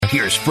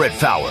here's Fred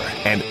Fowler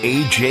and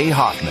A.J.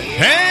 Hoffman.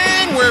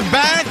 And we're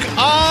back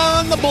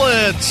on the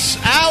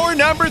Blitz. Hour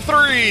number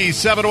 3,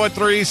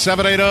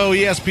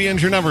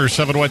 713-780-ESPN's your number,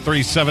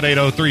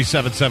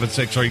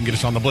 713-780-3776, or you can get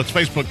us on the Blitz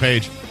Facebook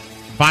page.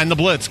 Find the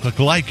Blitz, click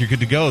like, you're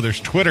good to go. There's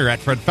Twitter at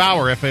Fred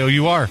Fowler,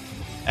 F-A-O-U-R.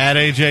 At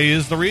AJ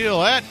is the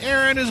real. At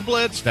Aaron is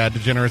Blitz. At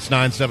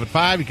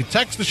Degenerates975. You can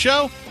text the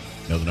show.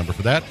 Know the number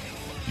for that.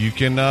 You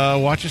can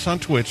watch us on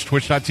Twitch,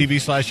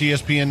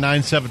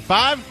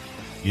 twitch.tv/ESPN975.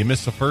 You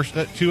missed the first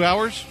 2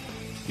 hours.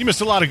 You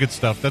missed a lot of good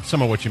stuff. That's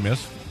some of what you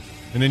missed.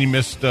 And then you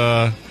missed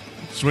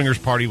Swingers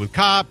Party with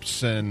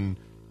Cops and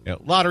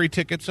lottery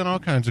tickets and all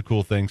kinds of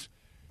cool things.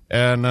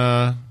 And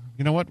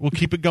you know what? We'll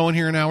keep it going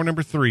here in hour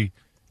number 3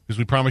 because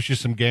we promised you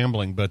some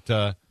gambling. But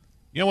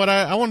you know what?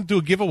 I want to do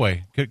a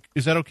giveaway.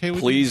 Is that okay with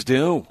you? Please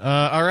do.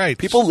 All right.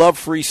 People love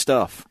free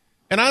stuff.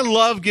 And I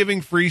love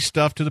giving free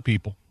stuff to the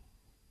people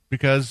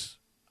because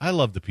I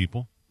love the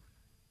people.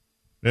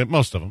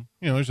 Most of them.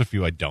 There's a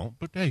few I don't,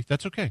 but hey,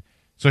 that's okay.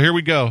 So here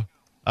we go.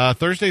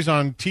 Thursdays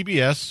on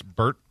TBS,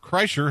 Bert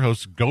Kreischer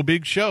hosts Go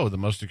Big Show, the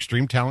most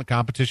extreme talent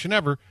competition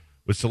ever,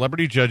 with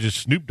celebrity judges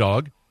Snoop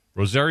Dogg,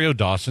 Rosario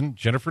Dawson,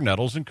 Jennifer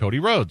Nettles, and Cody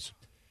Rhodes.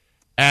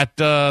 At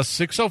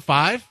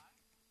 6:05,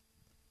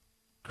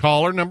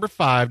 caller number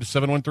 5 to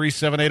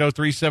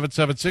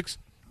 713-780-3776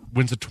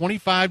 wins a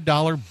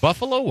 $25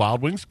 Buffalo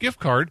Wild Wings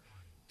gift card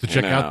to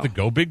check out the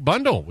Go Big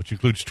Bundle, which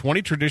includes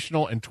 20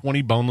 traditional and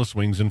 20 boneless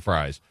wings and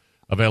fries.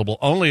 Available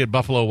only at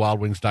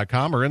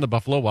BuffaloWildWings.com or in the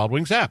Buffalo Wild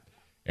Wings app.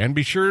 And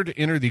be sure to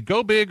enter the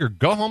Go Big or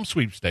Go Home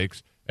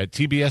sweepstakes at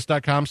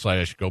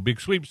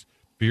TBS.com/GoBigSweeps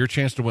for your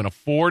chance to win a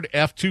Ford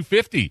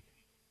F-250.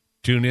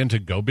 Tune in to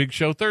Go Big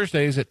Show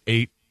Thursdays at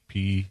 8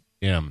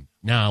 p.m.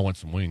 Now I want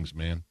some wings,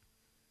 man.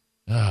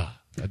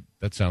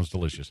 That sounds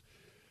delicious.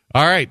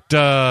 All right,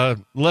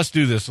 let's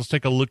do this. Let's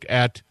take a look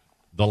at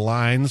the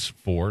lines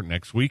for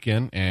next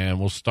weekend, and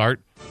we'll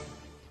start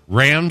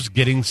Rams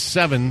getting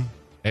 7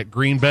 at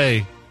Green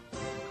Bay.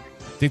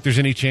 Think there's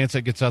any chance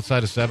that gets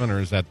outside of 7, or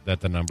is that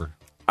the number?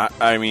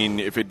 I mean,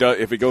 if it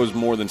goes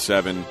more than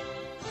 7,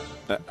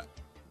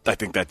 I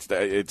think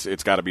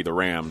it's got to be the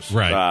Rams.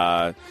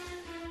 Right.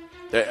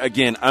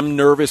 Again, I'm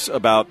nervous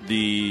about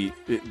the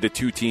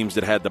two teams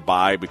that had the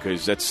bye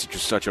because that's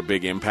just such a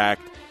big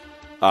impact.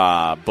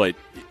 But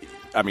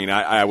I mean,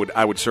 I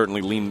would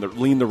certainly lean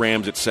the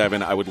Rams at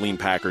 7. I would lean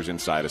Packers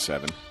inside of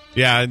 7.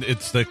 Yeah,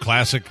 it's the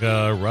classic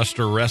rust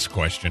or rest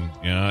question.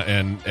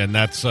 And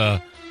that's.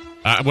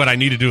 What I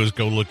need to do is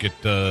go look at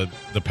the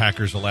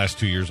Packers the last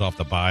 2 years off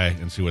the bye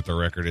and see what their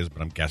record is, but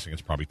I'm guessing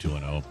it's probably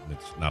 2-0.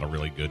 It's not a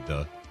really good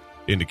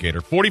indicator.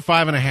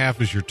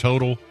 45.5 is your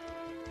total.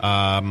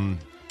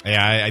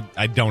 I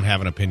don't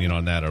have an opinion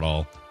on that at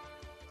all.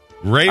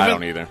 I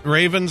don't either.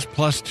 Ravens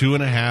plus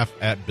 2.5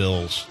 at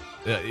Bills.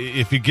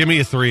 If you give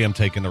me a 3, I'm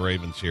taking the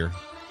Ravens here.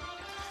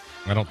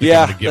 I don't think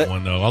I'm going to get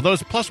one, though. Although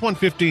it's plus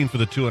 115 for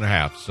the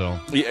 2.5. So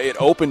it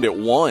opened at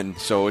 1,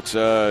 so it's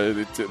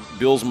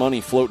Bills money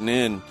floating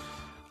in.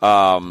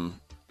 I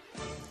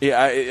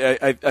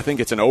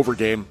think it's an over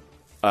game.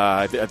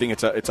 I think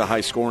it's a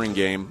high scoring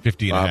game.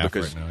 50.5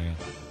 because right now. Yeah.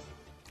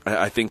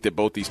 I think that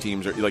both these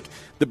teams are like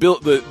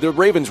the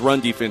Ravens' run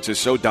defense is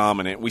so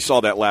dominant. We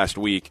saw that last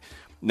week.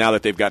 Now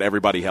that they've got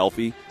everybody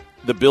healthy,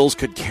 the Bills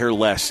could care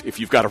less if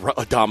you've got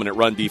a dominant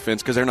run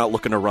defense because they're not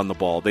looking to run the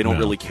ball. They don't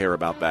really care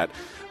about that.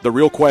 The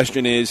real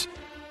question is,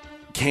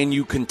 can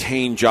you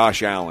contain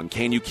Josh Allen?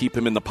 Can you keep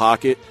him in the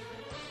pocket?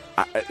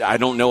 I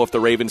don't know if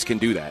the Ravens can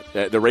do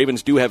that. The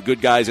Ravens do have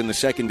good guys in the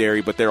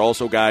secondary, but they're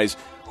also guys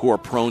who are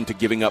prone to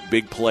giving up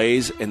big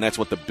plays, and that's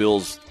what the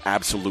Bills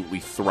absolutely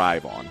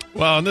thrive on.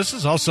 Well, and this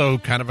is also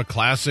kind of a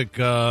classic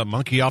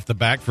monkey off the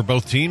back for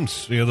both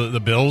teams.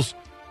 The Bills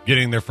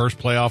getting their first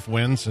playoff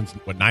win since,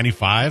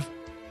 95?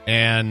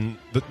 And,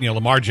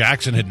 Lamar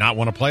Jackson had not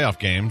won a playoff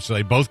game, so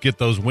they both get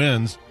those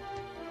wins.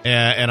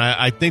 And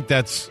I think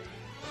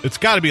it's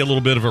got to be a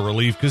little bit of a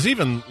relief because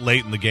even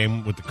late in the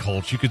game with the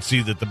Colts, you could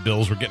see that the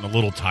Bills were getting a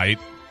little tight.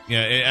 Yeah,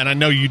 and I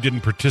know you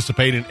didn't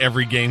participate in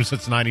every game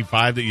since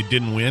 95 that you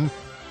didn't win,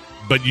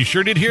 but you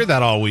sure did hear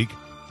that all week.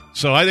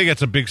 So I think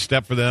that's a big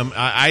step for them.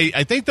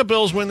 I think the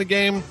Bills win the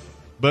game,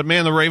 but,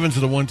 man, the Ravens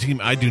are the one team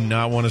I do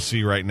not want to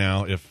see right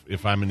now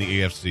if I'm in the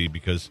AFC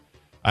because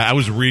I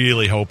was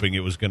really hoping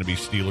it was going to be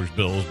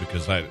Steelers-Bills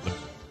because I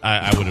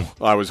would have.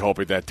 I was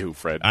hoping that too,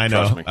 Fred. I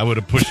know. Trust me. I would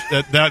have pushed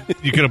that.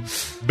 You could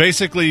have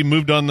basically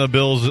moved on the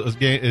Bills as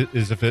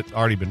if it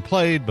already been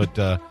played, but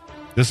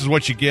this is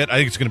what you get. I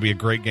think it's going to be a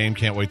great game.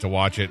 Can't wait to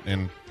watch it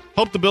and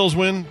hope the Bills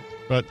win,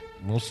 but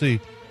we'll see.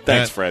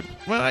 Thanks, Fred.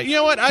 Well, you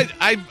know what?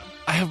 I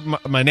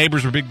have my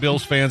neighbors are big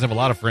Bills fans. I have a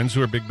lot of friends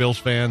who are big Bills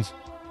fans.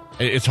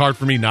 It's hard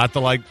for me not to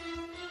like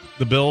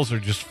the Bills. They're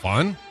just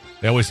fun.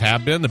 They always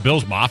have been. The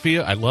Bills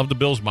Mafia. I love the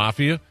Bills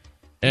Mafia.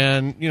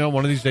 And,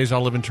 one of these days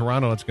I'll live in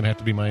Toronto. It's going to have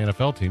to be my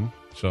NFL team.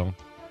 So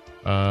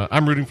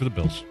I'm rooting for the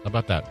Bills. How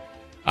about that?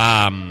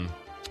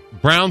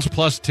 Browns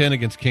plus 10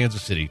 against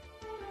Kansas City.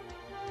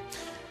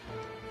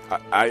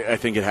 I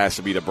think it has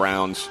to be the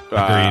Browns. Agreed.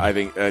 I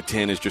think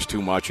 10 is just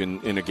too much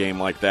in a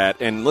game like that.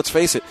 And let's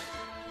face it,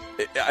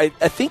 I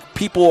think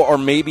people are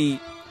maybe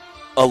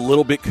a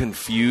little bit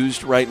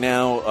confused right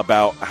now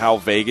about how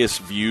Vegas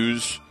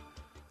views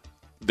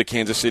the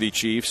Kansas City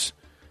Chiefs.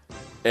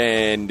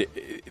 And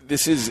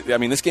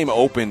this game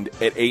opened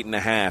at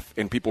 8.5,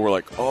 and people were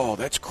like, "Oh,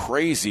 that's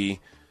crazy,"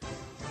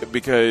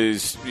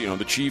 because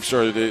the Chiefs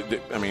are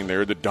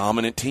they're the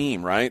dominant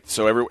team, right?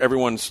 So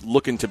everyone's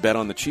looking to bet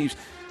on the Chiefs.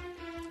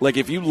 Like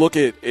if you look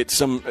at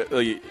some,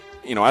 I'm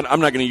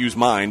not going to use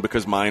mine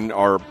because mine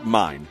are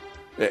mine,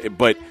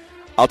 but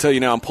I'll tell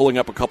you now, I'm pulling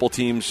up a couple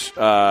teams'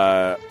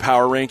 power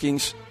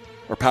rankings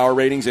or power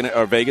ratings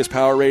or Vegas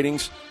power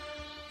ratings.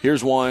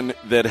 Here's one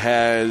that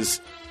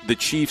has the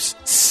Chiefs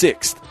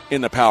 6th in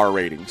the power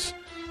ratings.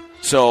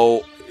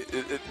 So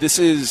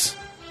it's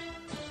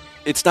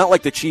not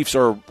like the Chiefs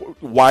are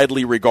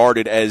widely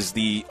regarded as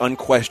the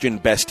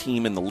unquestioned best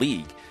team in the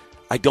league.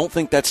 I don't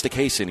think that's the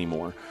case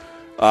anymore.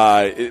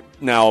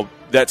 Now,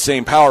 that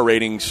same power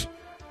ratings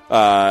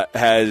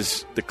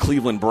has the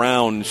Cleveland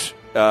Browns.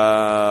 Where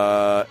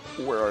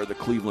are the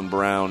Cleveland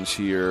Browns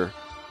here?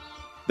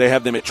 They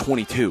have them at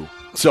 22.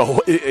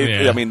 So,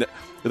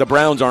 the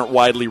Browns aren't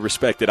widely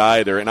respected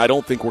either, and I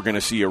don't think we're going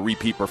to see a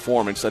repeat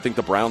performance. I think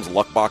the Browns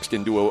luck-boxed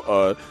into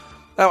I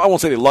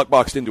won't say they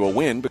luck-boxed into a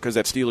win because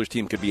that Steelers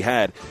team could be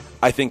had.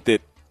 I think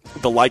that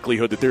the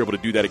likelihood that they're able to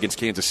do that against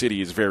Kansas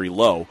City is very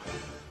low.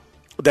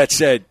 That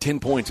said, 10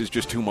 points is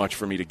just too much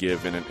for me to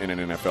give in an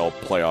NFL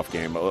playoff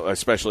game,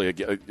 especially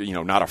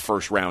not a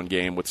first-round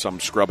game with some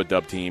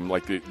scrub-a-dub team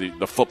like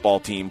the football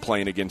team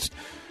playing against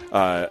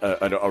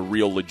a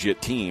real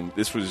legit team.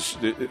 This was,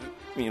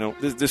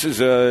 this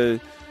is a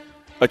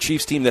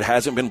Chiefs team that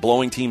hasn't been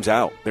blowing teams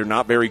out. They're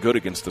not very good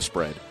against the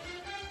spread.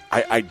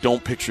 I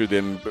don't picture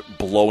them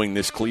blowing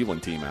this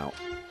Cleveland team out.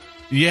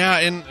 Yeah,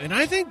 and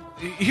I think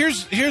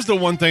here's the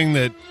one thing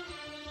that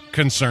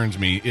concerns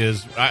me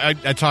is I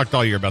talked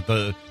all year about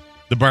the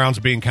Browns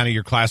being kind of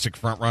your classic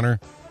front runner,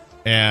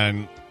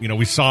 and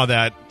we saw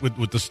that with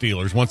the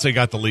Steelers. Once they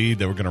got the lead,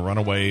 they were going to run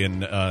away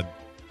and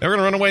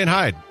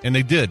hide, and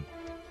they did.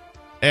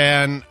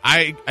 And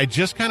I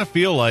just kind of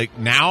feel like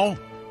now,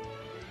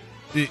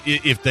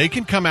 if they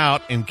can come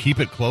out and keep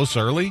it close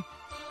early,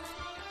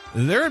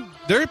 they're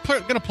going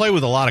to play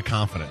with a lot of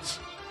confidence.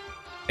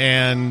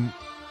 And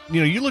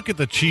you look at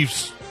the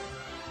Chiefs'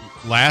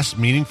 last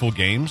meaningful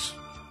games.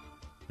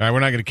 All right, we're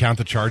not going to count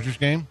the Chargers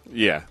game.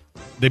 Yeah,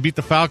 they beat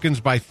the Falcons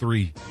by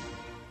 3.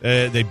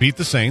 They beat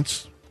the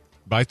Saints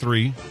by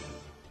 3.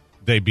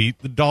 They beat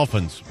the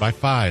Dolphins by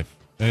 5.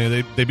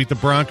 They beat the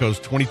Broncos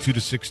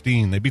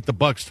 22-16. They beat the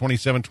Bucs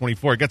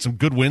 27-24. Got some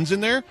good wins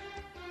in there,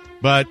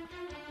 but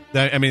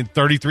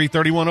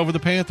 33-31 over the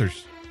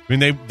Panthers.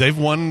 They've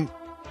won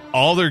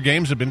all their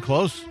games have been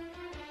close.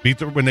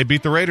 When they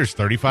beat the Raiders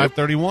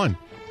 35-31.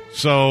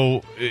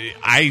 So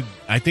I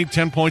think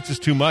 10 points is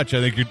too much.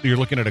 I think you're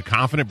looking at a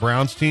confident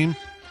Browns team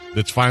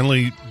that's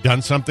finally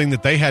done something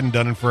that they hadn't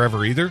done in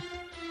forever either.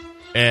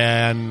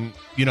 And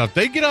if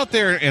they get out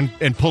there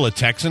and pull a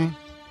Texan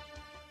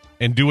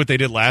and do what they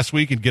did last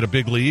week and get a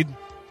big lead,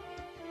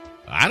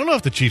 I don't know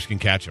if the Chiefs can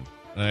catch them.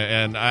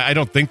 And I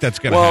don't think that's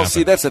going to happen. Well,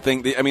 see, that's the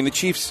thing. The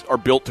Chiefs are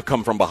built to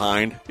come from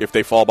behind if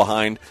they fall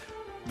behind.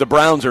 The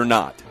Browns are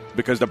not,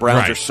 because the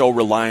Browns are so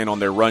reliant on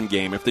their run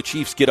game. If the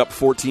Chiefs get up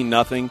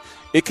 14-0,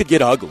 it could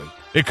get ugly.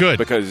 It could.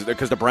 Because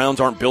the Browns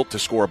aren't built to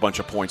score a bunch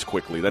of points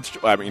quickly.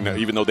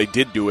 Even though they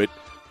did do it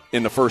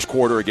in the first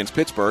quarter against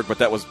Pittsburgh, but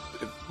that was,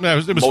 it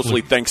was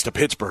mostly thanks to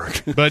Pittsburgh.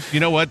 But you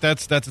know what?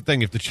 That's the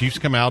thing. If the Chiefs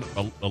come out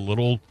a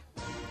little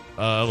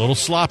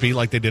sloppy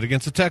like they did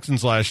against the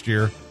Texans last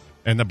year,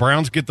 and the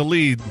Browns get the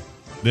lead,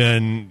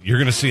 then you're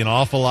going to see an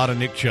awful lot of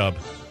Nick Chubb,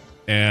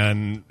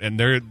 and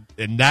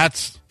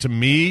that's, to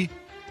me,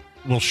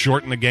 will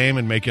shorten the game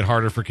and make it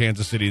harder for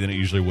Kansas City than it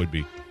usually would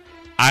be.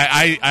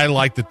 I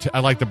like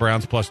the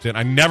Browns plus 10.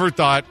 I never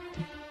thought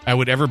I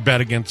would ever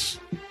bet against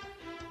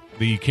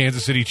the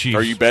Kansas City Chiefs.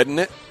 Are you betting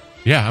it?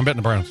 Yeah, I'm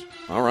betting the Browns.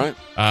 All right.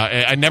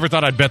 I never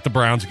thought I'd bet the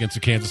Browns against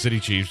the Kansas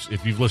City Chiefs.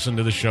 If you've listened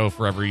to the show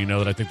forever, you know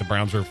that I think the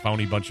Browns are a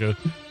phony bunch of,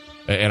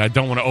 and I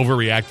don't want to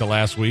overreact to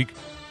last week,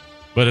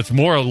 but it's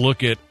more a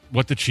look at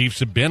what the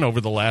Chiefs have been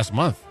over the last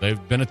month.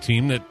 They've been a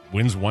team that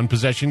wins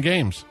one-possession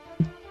games,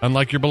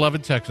 unlike your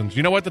beloved Texans.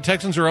 You know what? The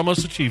Texans are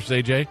almost the Chiefs,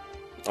 AJ.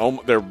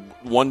 Oh, they're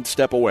one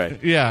step away.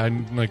 Yeah,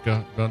 and like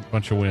a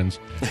bunch of wins.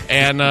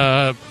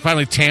 And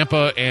finally,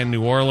 Tampa and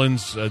New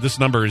Orleans. This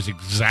number is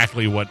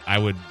exactly what I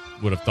would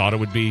have thought it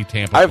would be.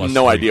 Tampa. I have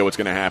no 3. idea what's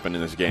going to happen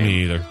in this game.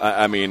 Me either.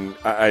 I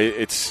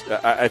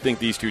think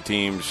these two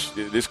teams.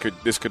 This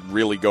could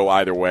really go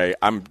either way.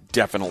 I'm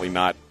definitely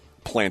not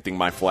planting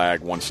my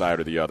flag one side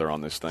or the other on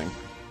this thing.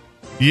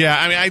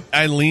 Yeah,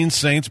 I lean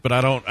Saints, but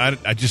I don't.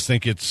 I just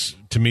think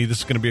to me, this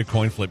is going to be a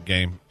coin flip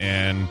game,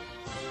 and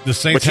the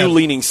Saints. But you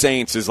leaning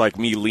Saints is like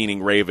me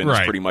leaning Ravens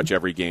right. Pretty much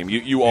every game.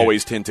 You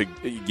always tend to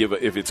give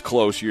if it's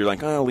close. You're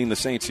like, I'll lean the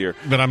Saints here.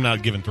 But I'm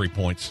not giving 3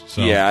 points.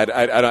 So. Yeah,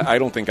 I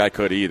don't think I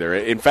could either.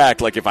 In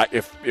fact, like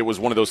if it was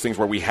one of those things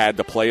where we had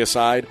to play a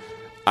side,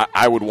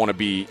 I would want to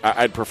be.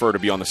 I'd prefer to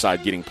be on the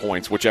side getting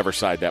points, whichever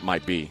side that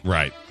might be.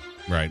 Right.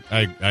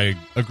 I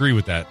agree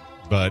with that,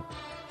 but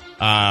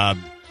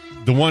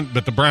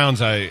The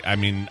Browns, I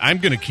mean, I'm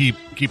going to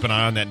keep an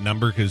eye on that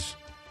number because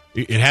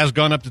it has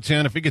gone up to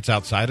 10. If it gets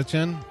outside of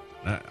 10,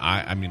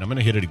 I mean, I'm going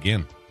to hit it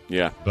again.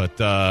 Yeah. But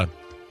I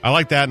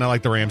like that, and I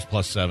like the Rams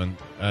plus 7.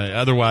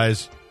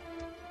 Otherwise,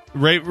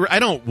 I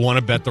don't want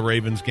to bet the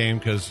Ravens game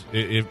because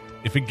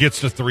if it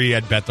gets to 3,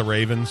 I'd bet the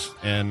Ravens,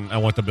 and I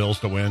want the Bills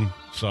to win.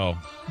 So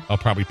I'll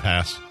probably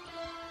pass.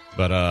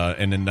 But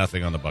and then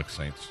nothing on the Bucs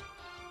Saints.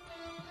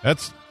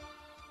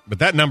 But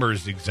that number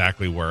is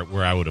exactly where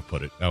I would have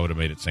put it. I would have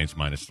made it Saints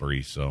minus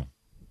 3. So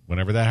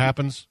whenever that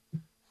happens,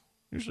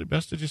 usually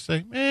best to just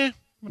say, I'm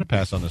going to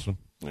pass on this one.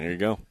 There you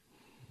go.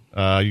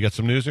 You got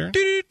some news here?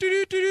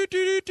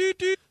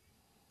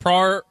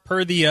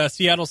 Per the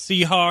Seattle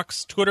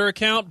Seahawks Twitter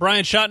account,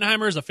 Brian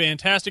Schottenheimer is a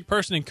fantastic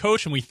person and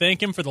coach, and we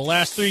thank him for the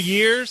last 3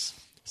 years.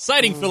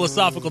 Citing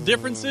philosophical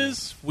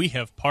differences, we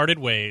have parted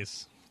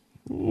ways.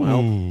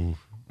 Well,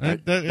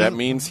 that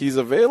means he's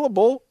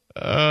available.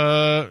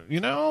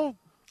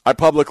 I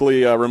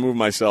publicly removed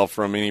myself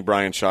from any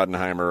Brian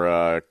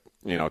Schottenheimer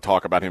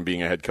talk about him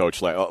being a head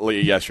coach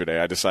yesterday.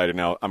 I decided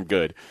now I'm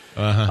good.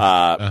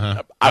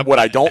 I'll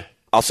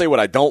say what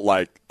I don't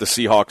like. The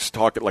Seahawks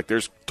talk like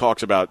there's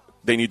talks about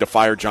they need to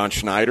fire John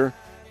Schneider.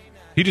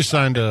 He just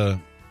signed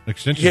an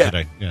extension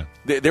today. Yeah,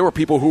 there were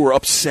people who were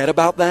upset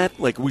about that.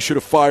 Like we should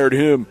have fired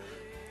him.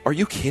 Are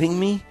you kidding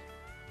me?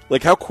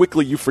 Like how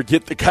quickly you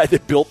forget the guy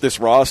that built this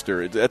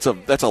roster. That's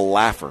a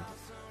laugher.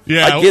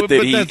 Yeah, I get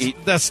that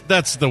but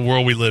that's the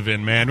world we live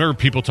in, man. Remember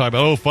people talk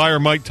about fire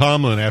Mike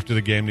Tomlin after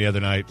the game the other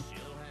night.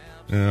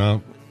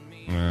 All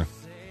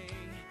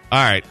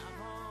right.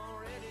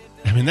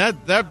 I mean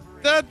that the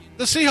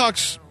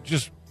Seahawks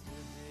just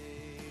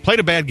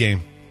played a bad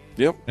game.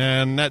 Yep.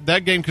 And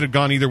that game could have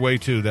gone either way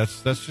too.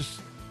 That's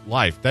just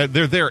life.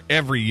 They're there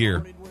every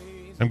year.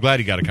 I'm glad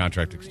he got a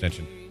contract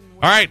extension.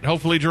 All right,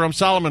 hopefully Jerome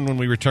Solomon when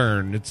we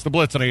return. It's the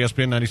Blitz on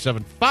ESPN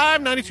 97.5,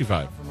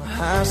 92.5.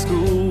 High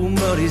school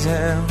buddy's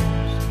house.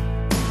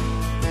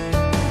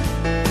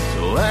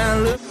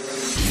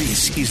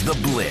 This is the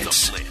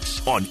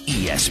Blitz on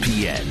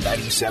ESPN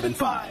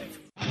 97.5.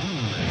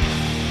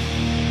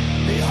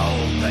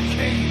 Behold the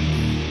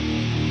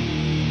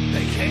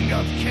King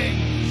of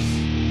Kings.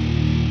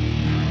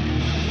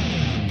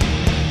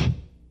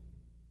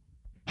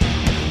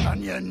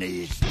 On your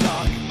knees,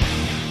 dog.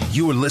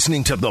 You are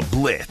listening to The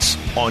Blitz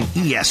on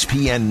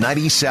ESPN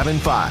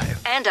 97.5.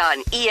 And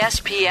on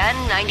ESPN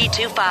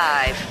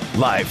 92.5.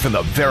 Live from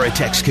the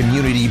Veritex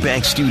Community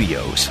Bank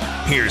Studios,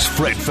 here's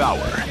Fred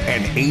Fowler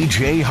and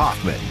A.J.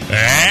 Hoffman.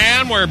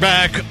 And we're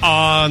back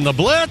on The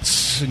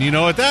Blitz. And you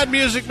know what that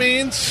music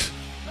means.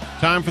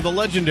 Time for the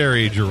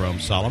legendary Jerome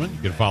Solomon.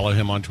 You can follow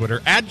him on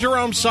Twitter at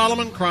Jerome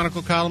Solomon,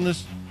 Chronicle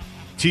columnist,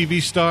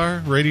 TV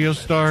star, radio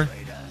star,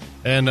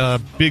 and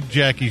big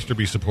Jack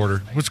Easterby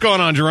supporter. What's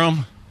going on,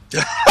 Jerome?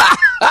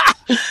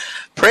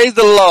 Praise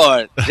the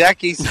Lord.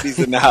 Jack Easterby's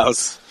in the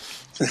house.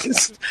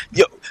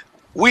 Yo,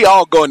 we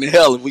all going to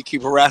hell if we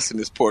keep harassing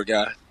this poor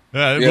guy.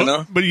 But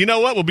you know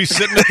what? We'll be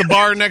sitting at the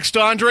bar next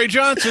to Andre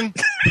Johnson.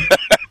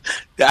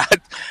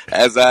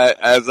 As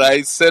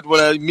I said when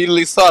I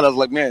immediately saw it, I was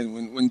like,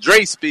 man, when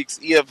Dre speaks,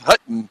 E.F.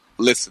 Hutton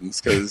listens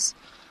because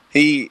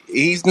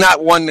he's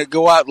not one to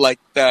go out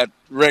like that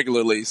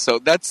regularly. So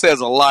that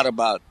says a lot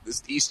about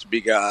this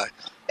Easterby guy.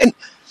 And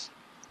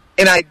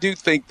I do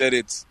think that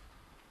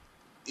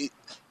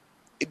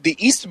the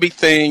Easterby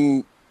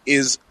thing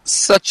is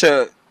such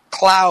a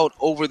cloud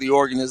over the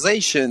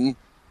organization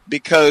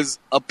because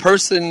a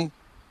person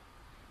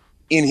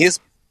in his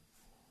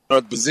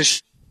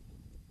position,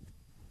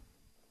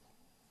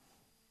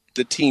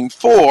 the team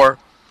for,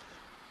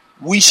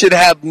 we should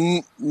have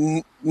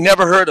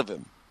never heard of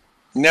him.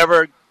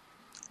 Never.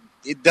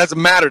 It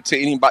doesn't matter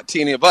to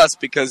any of us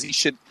because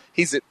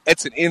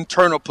it's an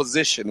internal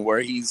position where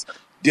he's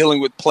dealing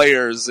with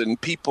players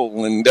and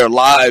people and their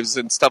lives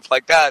and stuff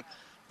like that.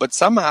 But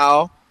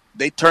somehow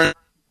they turn.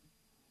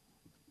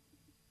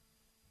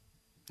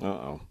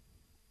 Uh-oh.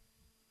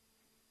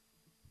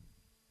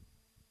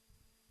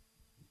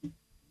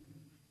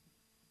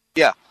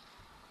 Yeah.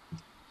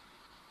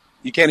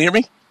 You can't hear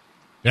me?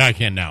 Yeah, I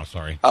can now.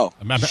 Sorry. Oh,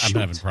 I'm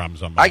having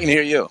problems on my I can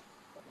hear you.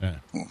 Yeah.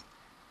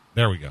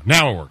 There we go.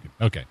 Now we're working.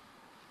 Okay.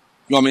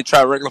 You want me to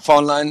try a regular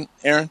phone line,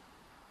 Aaron?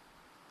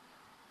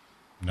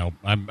 No,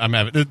 I'm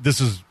having this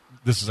is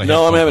a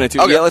no. I'm having it too.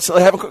 Okay. Yeah, let's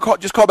have a call.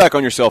 Just call back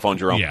on your cell phone,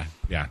 Jerome.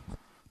 Yeah.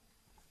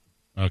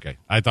 Okay,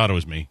 I thought it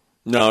was me.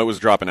 No, it was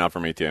dropping out for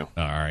me too.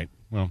 All right.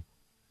 Well,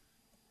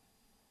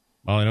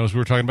 all I know is we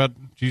were talking about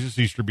Jesus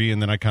Easterby,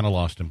 and then I kind of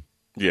lost him.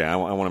 Yeah, I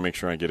want to make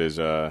sure I get his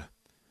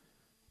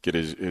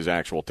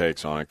actual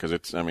takes on it because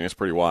it's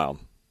pretty wild.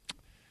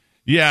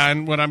 Yeah,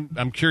 and what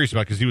I'm curious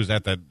about because he was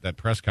at that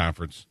press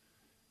conference.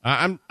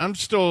 I'm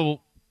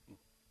still.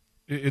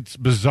 It's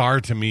bizarre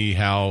to me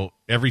how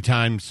every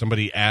time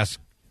somebody asks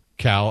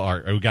Cal,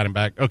 or we got him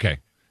back. Okay,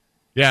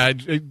 yeah,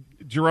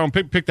 Jerome,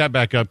 pick that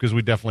back up because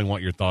we definitely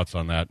want your thoughts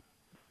on that.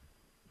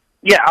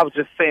 Yeah, I was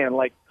just saying,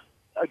 like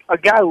a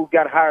guy who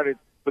got hired at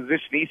the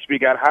position Easterby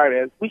got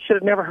hired as, we should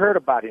have never heard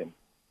about him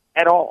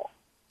at all.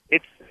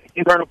 It's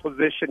internal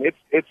position.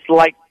 It's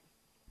like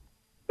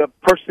the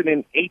person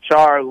in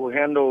HR who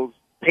handles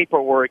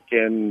paperwork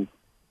and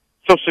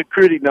Social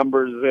Security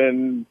numbers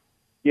and,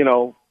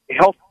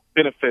 health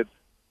benefits.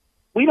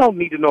 We don't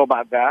need to know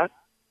about that.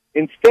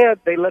 Instead,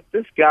 they let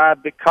this guy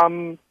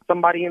become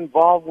somebody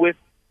involved with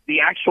the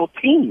actual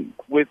team,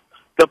 with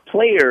the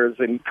players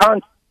and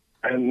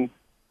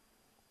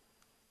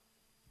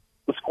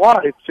the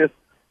squad. It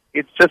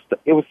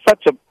was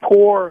such a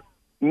poor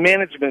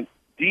management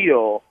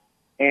deal,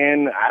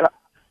 and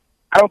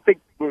I don't think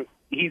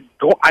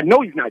I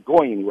know he's not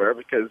going anywhere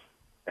because,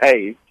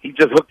 hey, he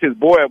just hooked his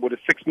boy up with a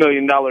 $6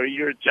 million a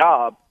year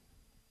job.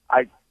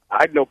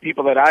 I know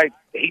people that I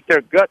hate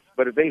their guts,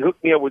 but if they hook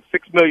me up with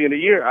 $6 million a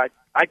year,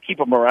 I'd keep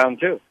them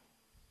around too.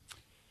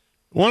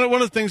 One of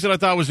the things that I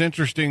thought was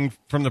interesting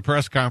from the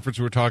press conference,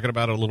 we were talking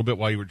about it a little bit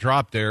while you were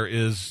dropped there,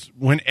 is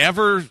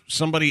whenever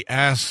somebody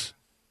asks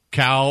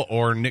Cal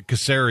or Nick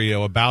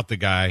Caserio about the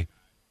guy,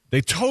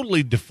 they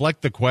totally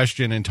deflect the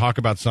question and talk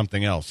about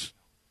something else,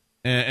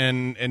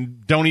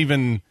 and don't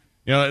even,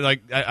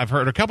 like I've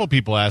heard a couple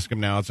people ask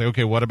him now and say,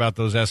 okay, what about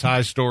those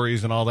SI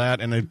stories and all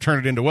that, and they turn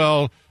it into,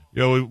 well,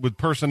 with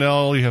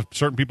personnel, you have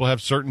certain people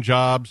have certain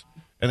jobs,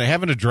 and they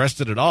haven't addressed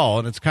it at all,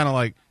 and it's kind of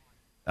like,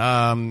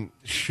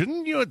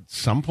 shouldn't you at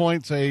some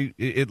point say,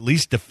 at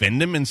least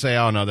defend him and say,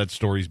 oh no, that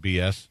story's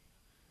BS?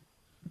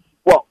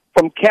 Well,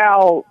 from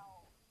Cal,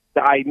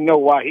 I know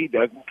why he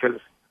doesn't, because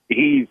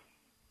he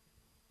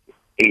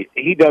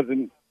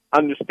doesn't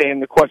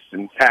understand the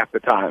questions half the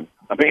time.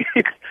 I mean,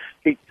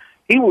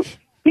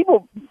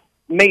 people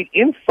made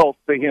insults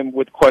to him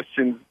with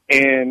questions,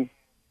 and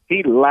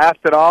he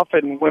laughed it off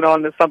and went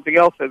on to something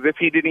else as if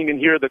he didn't even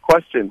hear the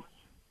question.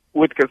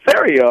 With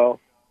Caserio,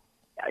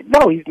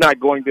 no, he's not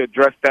going to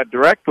address that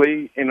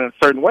directly in a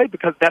certain way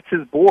because that's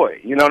his boy.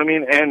 You know what I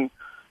mean? And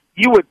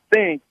you would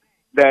think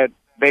that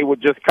they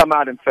would just come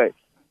out and say,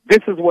 this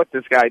is what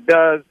this guy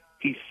does.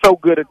 He's so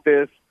good at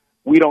this.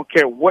 We don't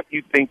care what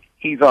you think.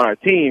 He's on our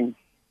team.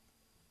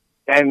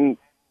 And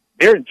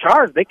they're in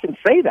charge. They can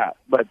say that.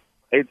 But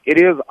it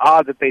is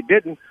odd that they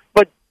didn't.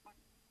 But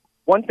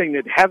one thing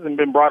that hasn't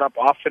been brought up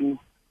often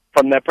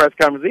from that press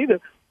conference either,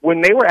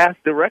 when they were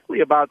asked directly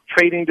about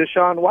trading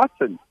Deshaun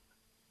Watson,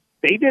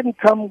 they didn't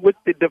come with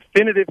the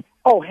definitive,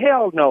 oh,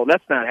 hell no,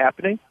 that's not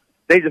happening.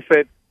 They just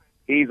said,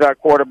 he's our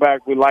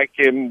quarterback. We like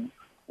him.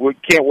 We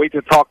can't wait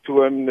to talk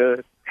to him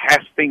to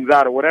hash things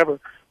out or whatever.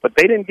 But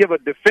they didn't give a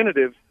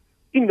definitive,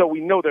 even though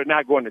we know they're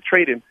not going to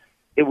trade him.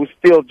 It was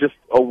still just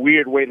a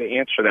weird way to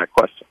answer that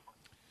question.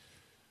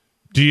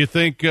 Do you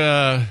think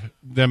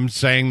them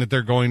saying that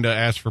they're going to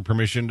ask for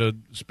permission to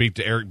speak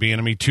to Eric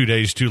Bieniemy 2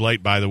 days too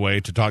late, by the way,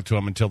 to talk to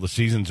him until the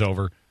season's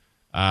over,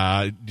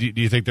 do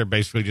you think they're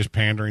basically just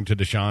pandering to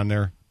Deshaun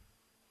there?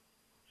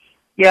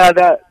 Yeah,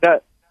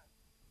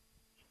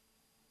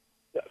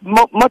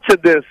 much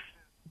of this,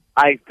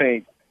 I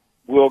think,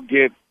 will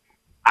get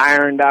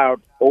ironed out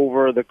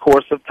over the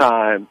course of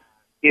time.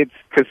 It's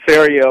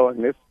Caserio,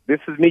 and this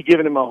is me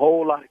giving him a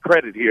whole lot of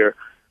credit here,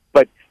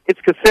 but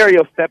it's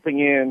Caserio stepping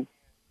in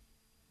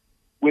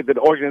with an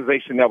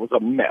organization that was a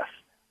mess,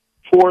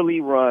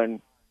 poorly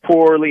run,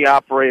 poorly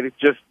operated,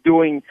 just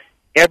doing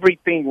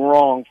everything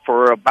wrong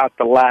for about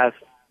the last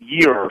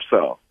year or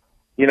so.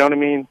 You know what I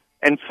mean?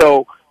 And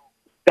so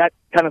that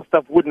kind of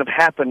stuff wouldn't have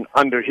happened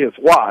under his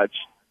watch.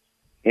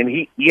 And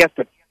he has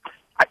to,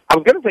 I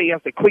was going to say he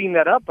has to clean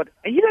that up, but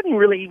he doesn't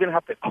really even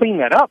have to clean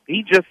that up.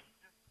 He just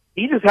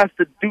has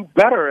to do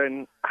better,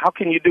 and how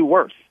can you do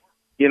worse?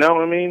 You know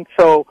what I mean?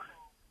 So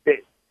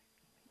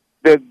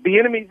the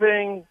enemy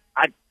thing,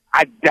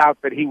 I doubt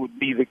that he would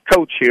be the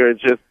coach here.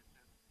 It's just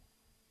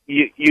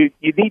you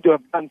need to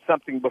have done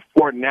something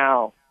before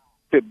now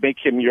to make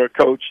him your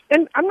coach.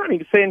 And I'm not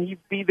even saying he'd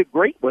be the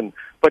great one,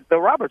 but the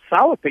Robert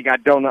Saleh thing, I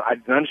don't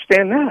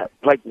understand that.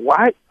 Like,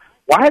 why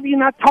have you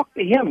not talked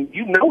to him?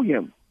 You know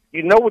him.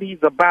 You know what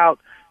he's about.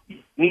 You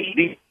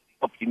need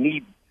help.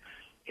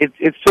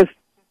 It's just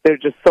they're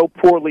just so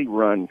poorly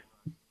run,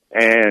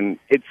 and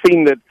it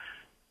seemed that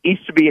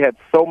Easterby has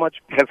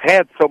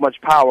had so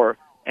much power,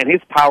 and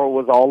his power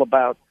was all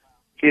about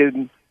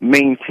him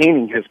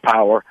maintaining his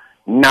power,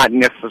 not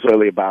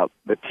necessarily about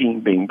the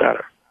team being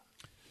better.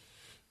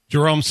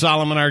 Jerome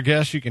Solomon, our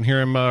guest. You can hear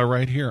him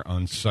right here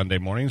on Sunday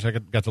mornings. I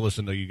got to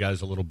listen to you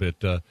guys a little bit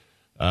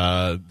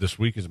this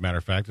week, as a matter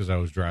of fact, as I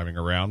was driving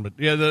around. But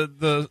yeah,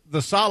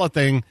 the Saleh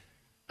thing,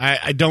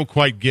 I don't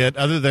quite get.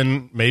 Other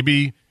than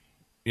maybe,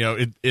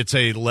 it's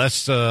a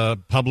less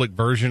public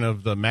version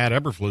of the Matt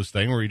Eberflus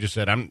thing, where he just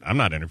said, "I'm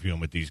not interviewing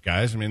with these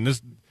guys." I mean,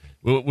 this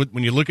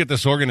when you look at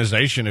this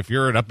organization, if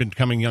you're an up and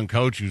coming young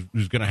coach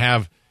who's going to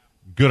have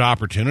good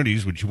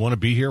opportunities, would you want to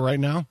be here right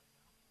now?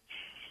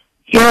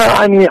 Yeah,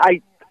 I mean,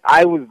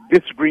 I was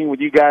disagreeing with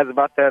you guys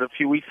about that a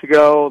few weeks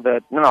ago.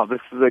 That no, this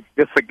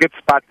is a good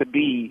spot to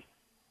be,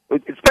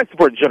 especially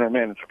for a general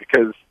manager,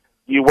 because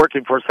you're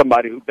working for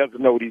somebody who doesn't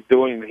know what he's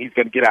doing, and he's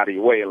going to get out of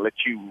your way and let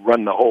you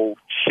run the whole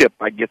ship.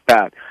 I get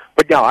that,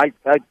 but no, I've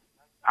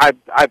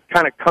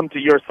kind of come to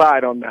your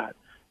side on that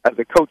as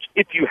a coach.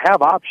 If you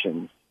have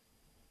options,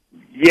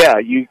 yeah,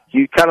 you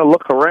kind of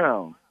look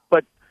around,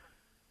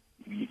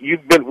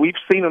 we've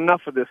seen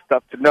enough of this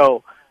stuff to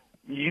know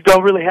you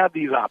don't really have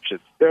these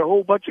options. There are a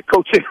whole bunch of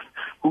coaches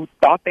who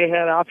thought they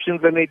had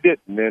options and they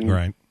didn't. And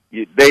right.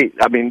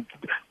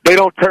 They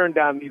don't turn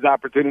down these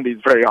opportunities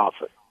very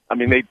often. I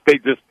mean, they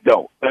just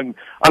don't. And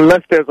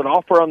unless there's an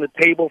offer on the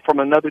table from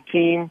another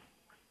team,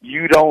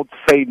 you don't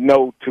say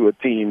no to a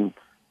team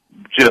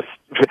just,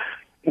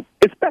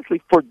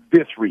 especially for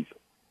this reason.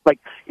 Like,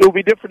 it would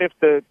be different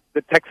if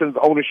the Texans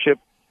ownership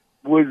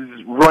was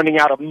running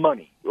out of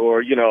money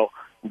or,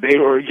 they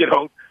were,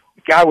 the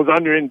guy was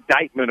under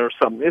indictment or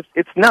something.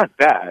 It's not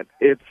that.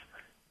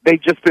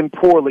 They've just been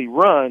poorly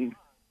run,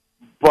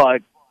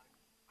 but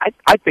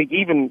I think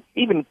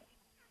even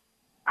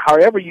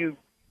however you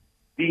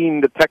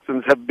deem the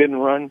Texans have been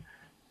run,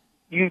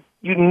 you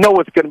know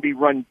it's going to be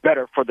run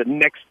better for the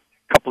next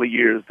couple of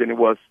years than it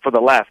was for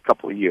the last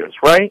couple of years,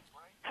 right?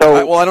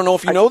 So, I don't know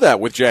if you know that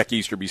with Jack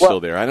Easterby still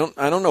there. I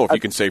don't know if you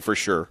can say for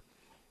sure.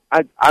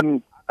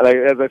 I'm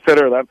as I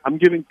said earlier, I'm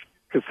giving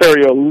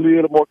Caserio a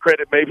little more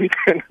credit maybe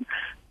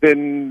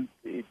than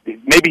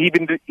maybe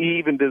he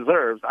even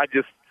deserves. I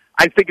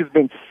think it's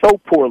been so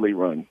poorly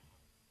run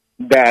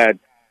that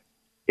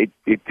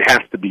it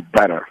has to be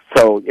better.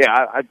 So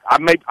yeah, I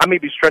may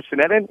be stretching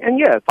that. And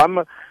yeah, if I'm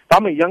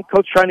a young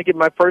coach trying to get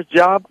my first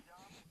job,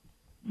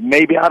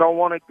 maybe I don't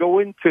want to go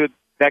into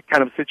that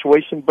kind of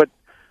situation. But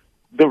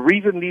the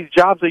reason these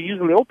jobs are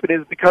usually open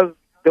is because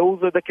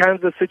those are the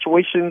kinds of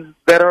situations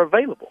that are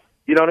available.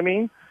 You know what I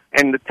mean?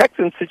 And the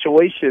Texans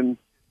situation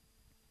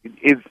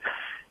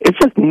it's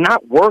just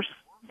not worse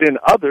than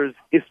others.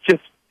 It's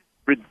just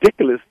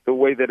ridiculous the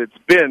way that it's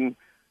been.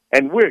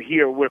 And we're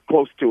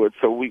close to it,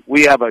 so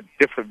we have a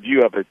different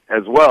view of it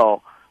as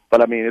well.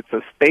 But, I mean, it's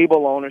a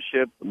stable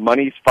ownership.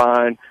 Money's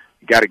fine.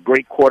 You got a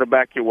great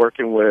quarterback you're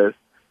working with.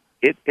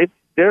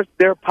 There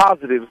are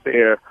positives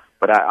there,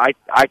 but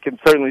I can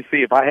certainly see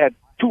if I had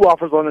two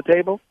offers on the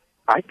table,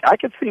 I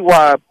could see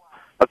why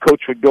a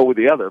coach would go with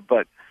the other.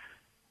 But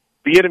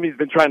the enemy's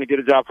been trying to get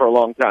a job for a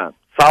long time.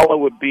 Saleh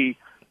would be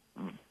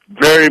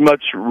very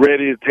much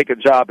ready to take a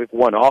job if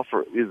one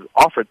offer is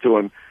offered to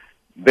him.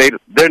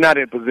 They're not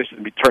in a position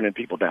to be turning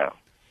people down.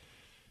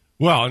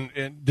 Well,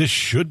 and this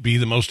should be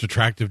the most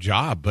attractive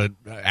job, but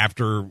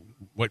after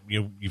what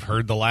you've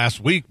heard the last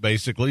week,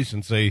 basically,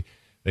 since they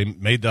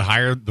made the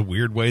hire the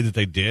weird way that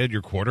they did,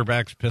 your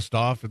quarterback's pissed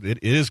off. It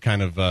is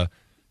kind of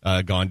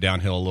gone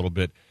downhill a little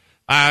bit.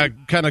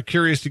 Kind of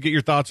curious to get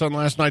your thoughts on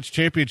last night's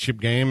championship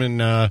game and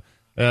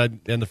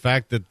the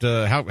fact that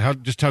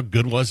how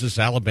good was this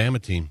Alabama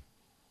team?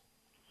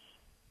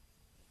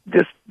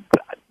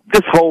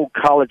 This whole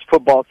college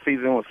football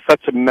season was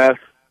such a mess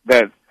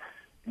that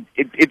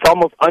it's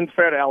almost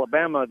unfair to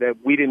Alabama that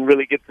we didn't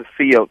really get to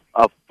see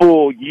a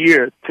full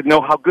year to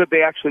know how good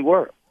they actually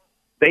were.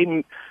 They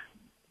may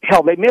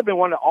have been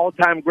one of the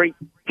all-time great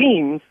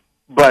teams,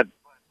 but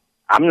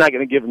I'm not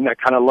going to give them that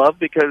kind of love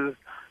because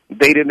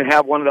they didn't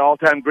have one of the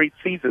all-time great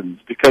seasons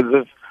because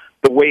of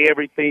the way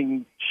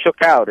everything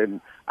shook out.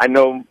 And I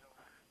know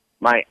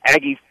my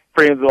Aggie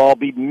friends will all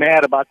be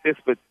mad about this,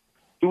 but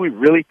do we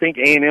really think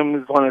A&M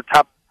is one of the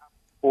top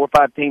 4 or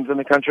 5 teams in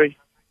the country?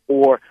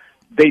 Or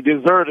they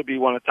deserve to be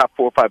one of the top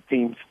 4 or 5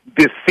 teams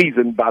this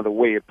season by the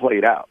way it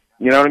played out.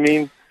 You know what I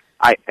mean?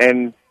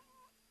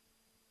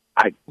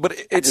 But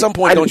at some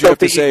point, don't you have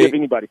to say, give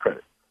anybody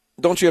credit?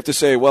 Don't you have to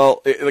say,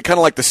 well, kind of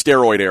like the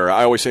steroid era.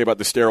 I always say about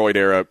the steroid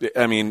era.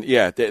 I mean,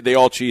 yeah, they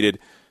all cheated.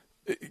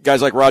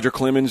 Guys like Roger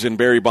Clemens and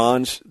Barry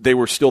Bonds, they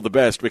were still the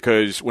best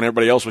because when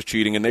everybody else was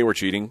cheating and they were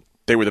cheating,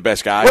 they were the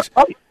best guys.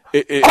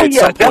 At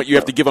some point, you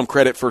have to give them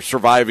credit for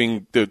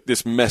surviving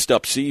this messed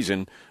up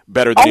season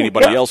better than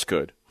anybody else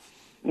could.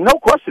 No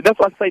question. That's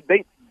why I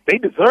say they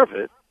deserve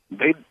it.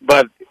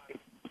 But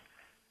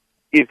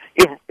if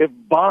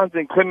Bonds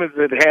and Clemens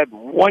had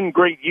one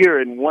great year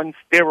and one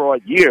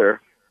steroid year,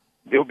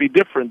 it would be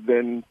different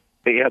than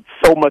they had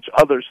so much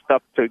other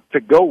stuff to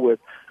go with.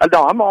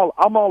 No, I'm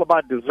all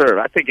about deserve.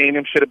 I think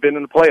A&M should have been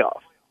in the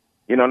playoffs.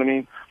 You know what I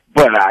mean?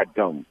 But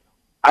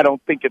I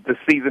don't think if the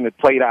season had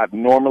played out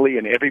normally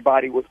and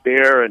everybody was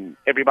there and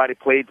everybody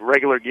played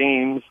regular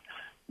games,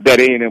 that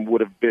A&M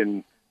would have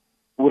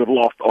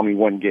lost only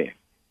one game.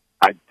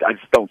 I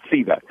just don't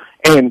see that.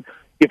 And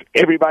if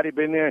everybody had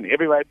been there and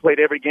everybody played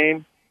every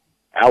game,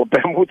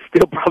 Alabama would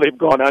still probably have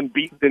gone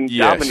unbeaten and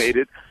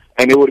dominated,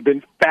 and it would have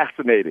been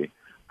fascinating.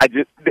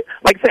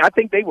 Like I say, I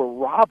think they were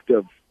robbed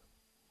of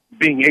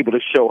being able to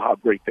show how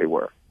great they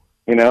were.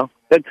 You know,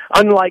 and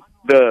unlike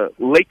the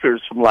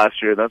Lakers from last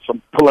year, that's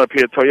I'm pulling up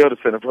here at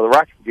Toyota Center for the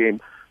Rockets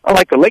game.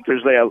 Unlike the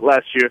Lakers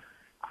last year,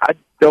 I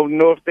don't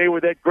know if they were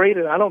that great,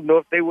 and I don't know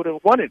if they would have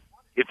won it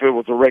if it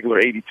was a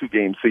regular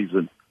 82-game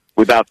season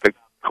without the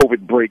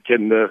COVID break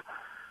and the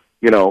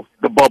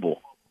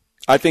bubble.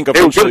 I think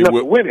eventually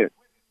we'll win it.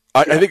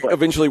 I think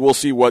eventually we'll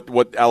see what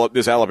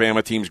this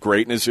Alabama team's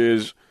greatness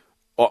is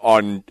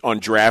on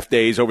draft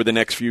days over the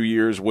next few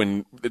years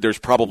when there's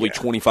probably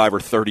 25 or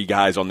 30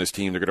 guys on this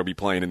team that are going to be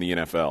playing in the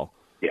NFL.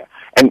 Yeah,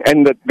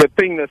 and the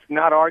thing that's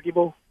not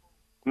arguable,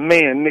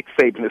 man, Nick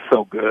Saban is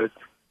so good.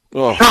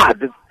 Oh.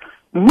 God,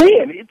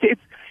 man,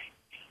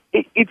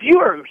 if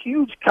you're a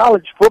huge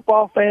college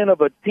football fan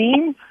of a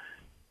team,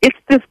 it's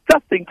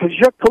disgusting because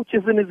your coach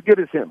isn't as good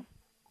as him,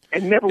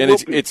 and never will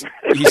be.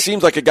 He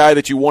seems like a guy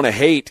that you want to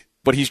hate,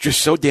 but he's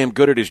just so damn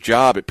good at his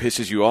job, it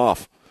pisses you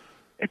off.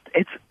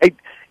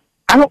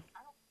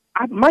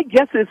 My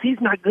guess is he's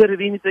not good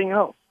at anything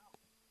else.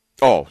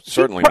 Oh,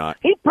 certainly not.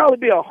 He'd probably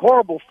be a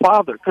horrible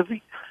father because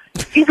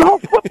he's all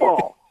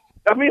football.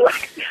 I mean,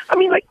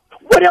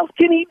 what else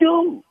can he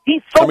do?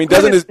 He's so.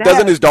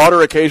 Doesn't his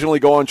daughter occasionally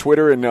go on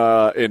Twitter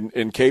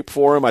and cape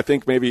for him? I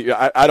think maybe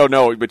I don't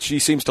know, but she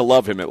seems to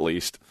love him at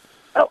least.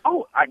 I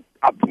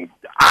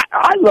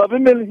love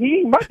him, and he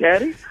ain't my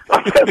daddy.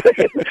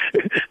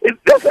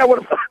 That's not what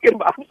I'm talking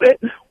about. I'm saying,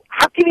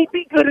 how can he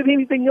be good at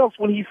anything else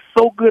when he's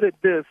so good at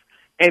this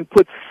and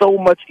puts so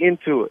much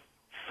into it,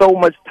 so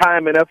much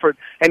time and effort,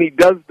 and he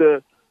does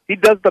the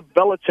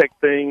Belichick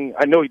thing.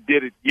 I know he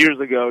did it years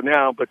ago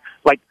now, but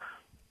like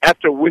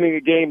after winning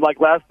a game like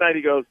last night,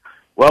 he goes,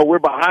 "Well, we're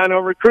behind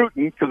on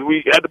recruiting because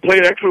we had to play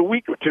an extra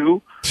week or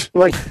two."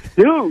 I'm like,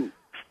 dude,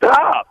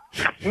 stop!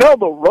 Smell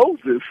the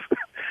roses.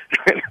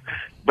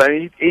 But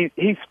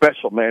he's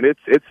special, man.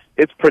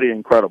 It's pretty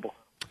incredible.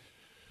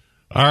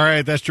 All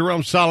right, that's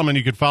Jerome Solomon.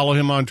 You can follow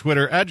him on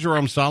Twitter at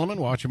Jerome Solomon.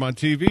 Watch him on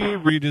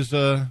TV. Read his.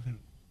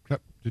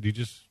 Did he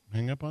just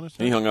hang up on us?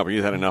 He hung up.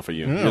 He's had enough of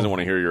you. No. He doesn't want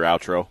to hear your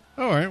outro.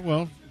 All right,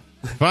 well,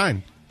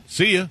 fine.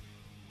 See ya.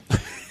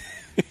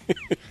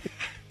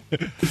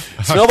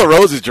 Smell the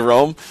roses,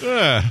 Jerome.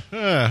 All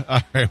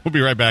right, we'll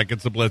be right back.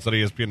 It's the Blitz on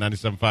ESPN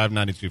 97.5,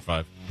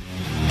 92.5.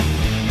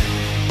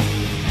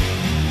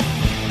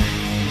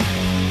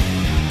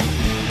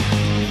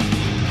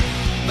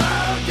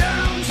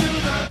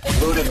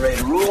 Loaded Red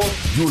Rule.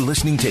 You're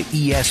listening to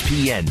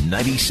ESPN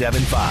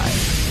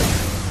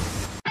 97.5.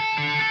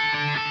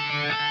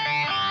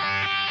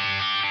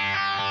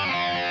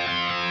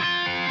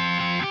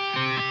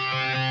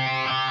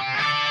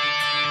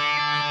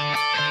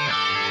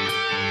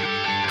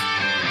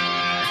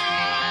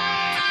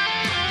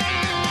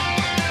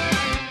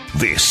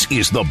 This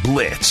is The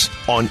Blitz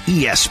on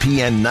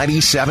ESPN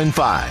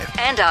 97.5.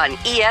 And on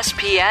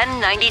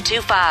ESPN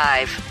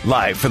 92.5.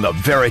 Live from the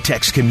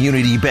Veritex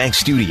Community Bank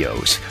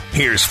Studios,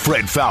 here's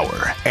Fred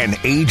Fowler and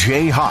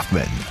A.J.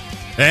 Hoffman.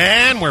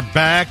 And we're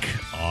back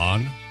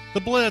on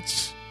The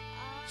Blitz.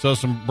 So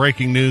some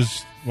breaking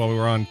news while we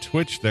were on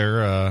Twitch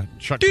there.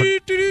 Chuck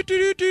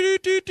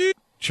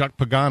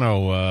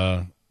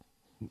Pagano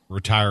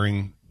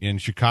retiring in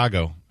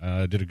Chicago.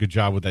 Did a good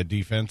job with that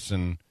defense,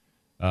 and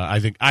I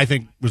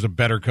think was a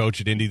better coach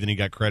at Indy than he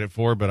got credit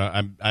for.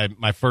 But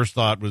my first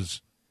thought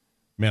was,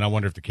 man, I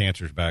wonder if the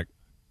cancer's back.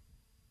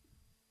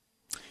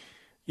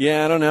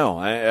 Yeah, I don't know.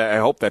 I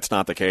hope that's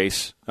not the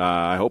case.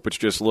 I hope it's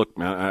just, look,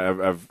 man,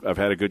 I've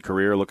had a good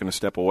career, looking to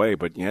step away.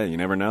 But yeah, you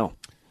never know.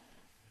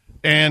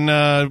 And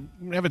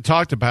we haven't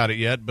talked about it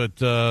yet, but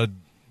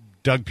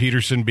Doug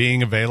Peterson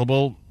being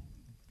available,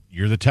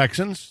 you're the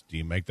Texans. Do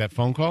you make that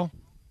phone call?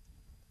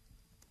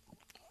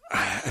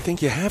 I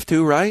think you have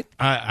to, right?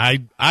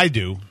 I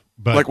do.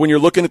 But like when you're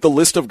looking at the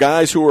list of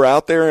guys who are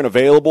out there and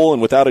available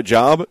and without a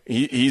job,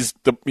 he's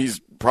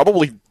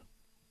probably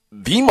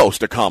the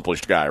most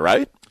accomplished guy,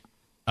 right?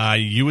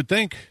 You would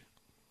think.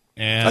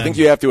 And I think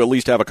you have to at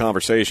least have a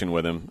conversation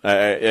with him.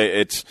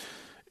 It's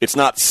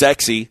not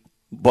sexy,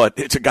 but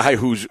it's a guy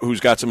who's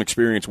got some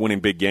experience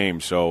winning big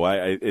games. So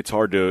it's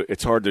hard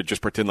to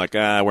just pretend like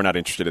we're not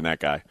interested in that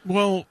guy.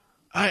 Well,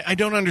 I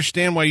don't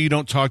understand why you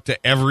don't talk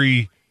to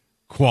every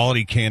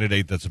quality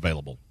candidate that's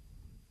available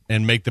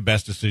and make the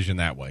best decision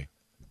that way.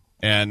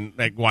 And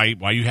like why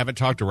you haven't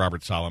talked to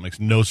Robert Saleh makes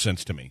no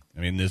sense to me.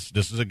 I mean, this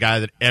is a guy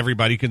that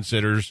everybody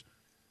considers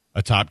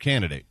a top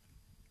candidate.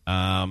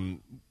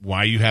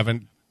 Why you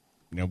haven't,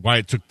 why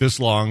it took this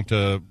long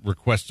to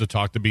request to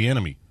talk to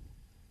Bieniemy.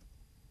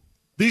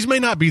 These may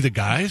not be the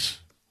guys,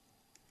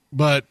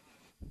 but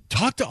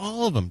talk to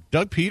all of them.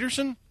 Doug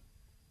Peterson,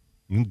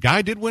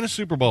 guy did win a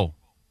Super Bowl.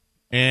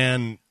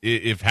 And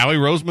if Howie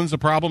Roseman's a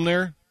problem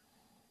there,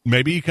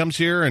 maybe he comes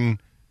here and,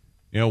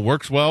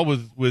 works well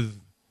with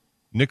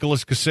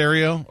Nicholas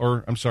Caserio,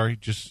 or I'm sorry,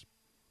 just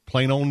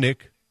plain old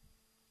Nick,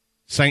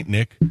 Saint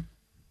Nick,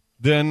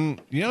 then,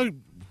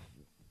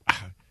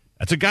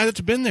 that's a guy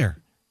that's been there.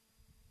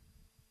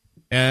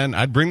 And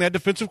I'd bring that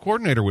defensive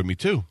coordinator with me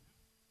too.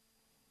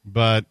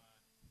 But,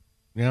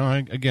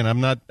 I'm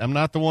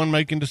not the one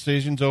making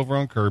decisions over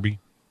on Kirby.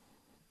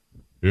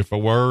 If I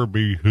were, I'd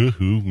be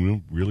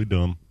really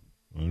dumb.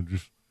 I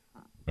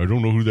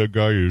don't know who that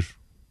guy is.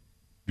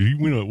 Did he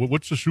win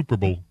what's the Super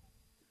Bowl?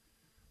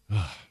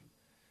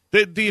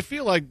 Do you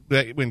feel like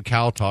that when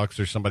Cal talks,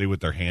 there's somebody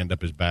with their hand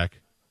up his back?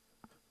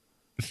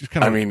 It's just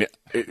kind of.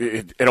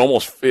 It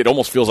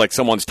almost feels like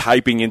someone's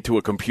typing into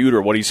a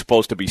computer what he's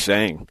supposed to be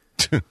saying.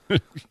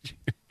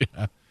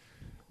 Yeah.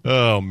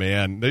 Oh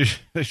man,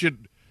 they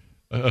should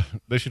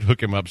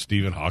hook him up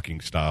Stephen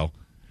Hawking style.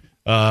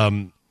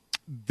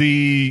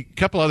 The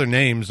couple other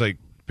names, like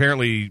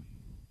apparently,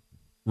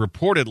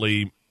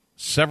 reportedly,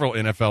 several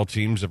NFL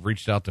teams have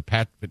reached out to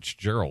Pat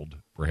Fitzgerald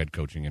for head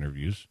coaching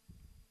interviews.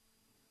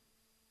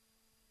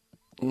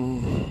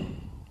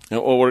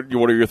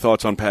 What are your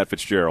thoughts on Pat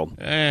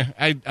Fitzgerald?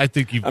 I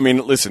think I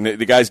mean, listen,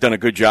 the guy's done a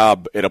good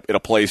job at a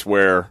place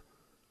where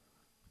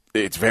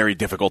it's very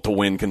difficult to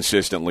win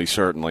consistently.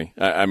 Certainly,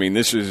 I mean,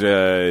 this is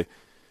to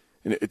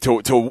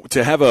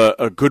have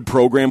a good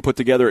program put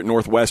together at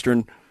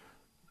Northwestern.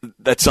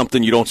 That's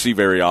something you don't see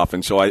very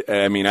often. So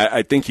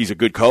I think he's a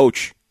good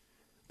coach.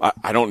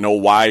 I don't know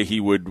why he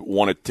would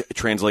want to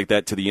translate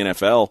that to the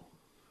NFL.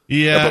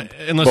 Yeah,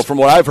 but from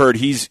what I've heard,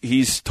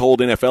 he's told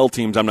NFL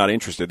teams, I'm not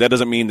interested. That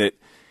doesn't mean that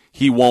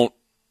he won't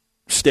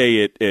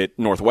stay at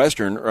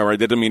Northwestern, or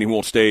that doesn't mean he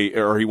won't stay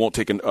or he won't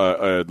take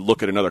a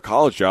look at another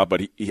college job.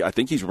 But I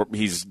think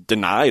he's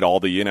denied all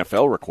the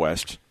NFL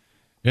requests.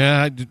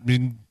 Yeah, I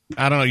mean,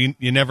 I don't know.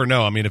 You never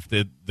know. I mean, if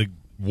the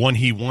one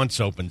he wants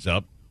opens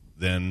up,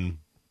 then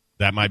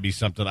that might be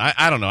something.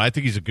 I don't know. I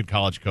think he's a good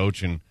college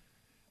coach, and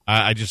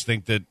I just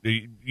think that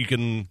you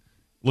can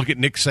look at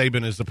Nick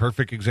Saban as the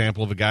perfect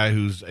example of a guy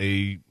who's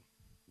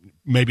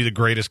maybe the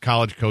greatest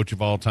college coach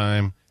of all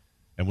time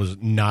and was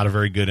not a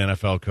very good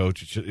NFL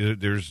coach.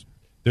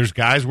 There's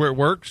guys where it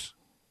works.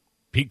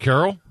 Pete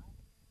Carroll.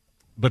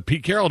 But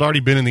Pete Carroll had already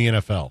been in the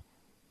NFL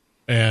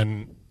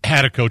and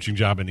had a coaching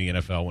job in the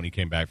NFL when he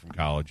came back from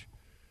college.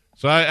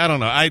 So I don't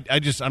know.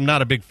 I'm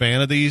not a big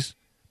fan of these.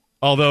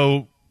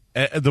 Although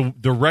the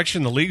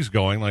direction the league's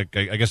going, like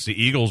I guess the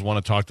Eagles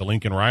want to talk to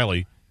Lincoln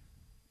Riley.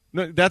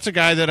 That's a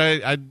guy that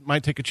I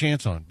might take a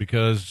chance on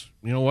because,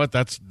 you know what,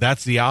 that's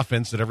the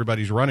offense that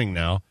everybody's running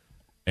now,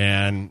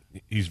 and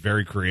he's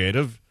very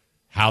creative.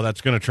 How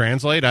that's going to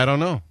translate, I don't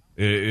know.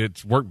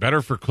 It's worked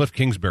better for Cliff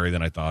Kingsbury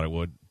than I thought it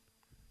would.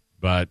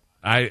 But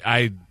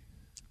I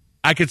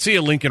could see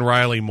a Lincoln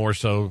Riley more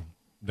so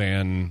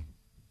than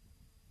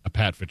a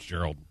Pat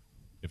Fitzgerald,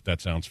 if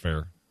that sounds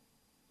fair.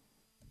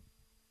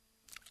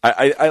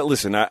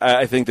 Listen,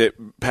 I think that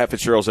Pat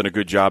Fitzgerald's done a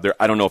good job there.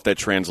 I don't know if that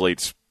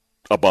translates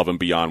above and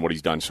beyond what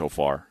he's done so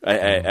far.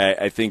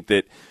 I think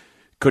that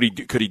could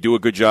he do a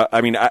good job? I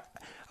mean,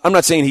 I'm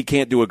not saying he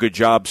can't do a good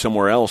job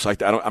somewhere else.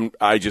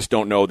 I just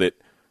don't know that.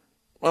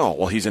 Oh,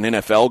 well, he's an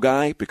NFL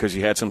guy because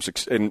he had some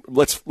success, and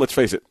let's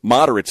face it,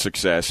 moderate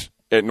success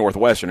at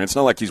Northwestern. It's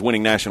not like he's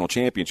winning national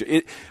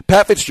championship.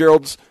 Pat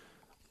Fitzgerald's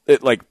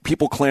like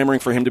people clamoring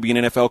for him to be an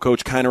NFL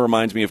coach kind of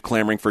reminds me of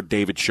clamoring for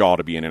David Shaw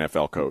to be an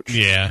NFL coach.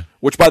 Yeah,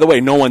 which by the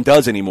way, no one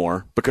does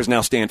anymore because now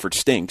Stanford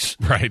stinks.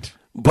 Right.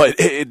 But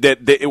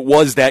it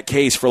was that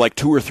case for like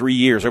 2 or 3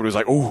 years. Everybody was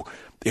like, "Oh,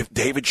 if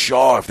David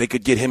Shaw, if they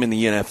could get him in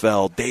the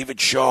NFL, David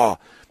Shaw."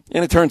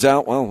 And it turns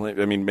out, well,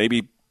 I mean,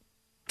 maybe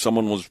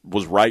someone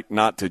was right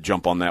not to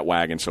jump on that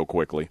wagon so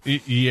quickly.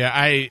 Yeah,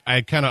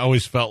 I kind of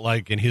always felt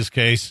like in his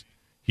case,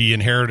 he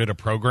inherited a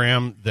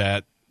program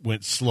that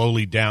went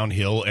slowly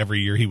downhill every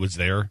year he was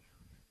there,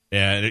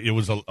 and it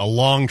was a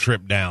long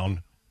trip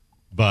down.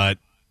 But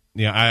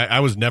yeah,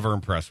 I was never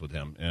impressed with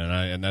him,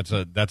 and that's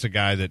a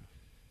guy that.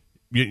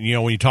 You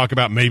know, when you talk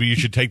about maybe you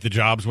should take the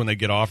jobs when they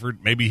get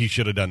offered, maybe he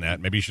should have done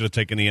that. Maybe he should have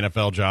taken the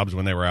NFL jobs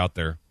when they were out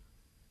there.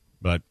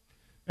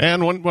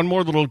 And one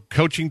more little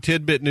coaching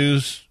tidbit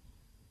news.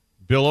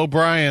 Bill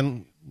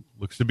O'Brien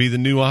looks to be the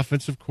new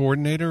offensive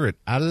coordinator at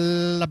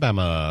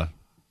Alabama.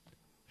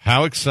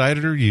 How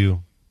excited are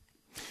you?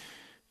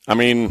 I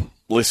mean,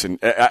 listen,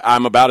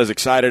 I'm about as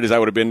excited as I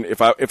would have been.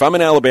 If I'm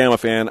an Alabama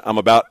fan, I'm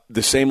about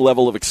the same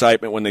level of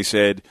excitement when they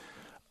said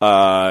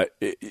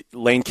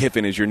Lane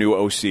Kiffin is your new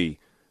OC.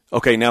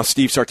 Okay, now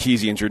Steve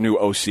Sarkisian's your new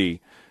OC.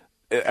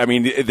 I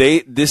mean,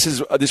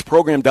 this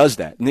program does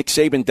that. Nick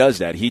Saban does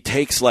that. He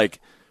takes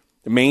like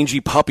mangy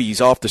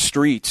puppies off the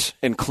streets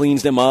and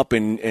cleans them up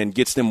and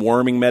gets them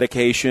worming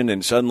medication,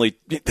 and suddenly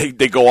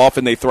they go off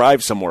and they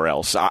thrive somewhere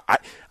else. I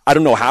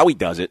don't know how he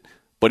does it,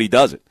 but he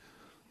does it.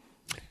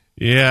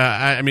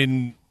 Yeah, I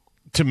mean,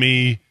 to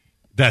me,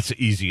 that's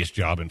the easiest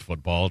job in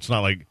football. It's not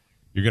like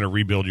you're going to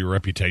rebuild your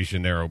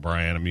reputation there,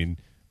 O'Brien. I mean,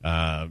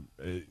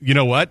 you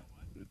know what?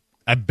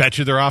 I bet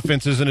you their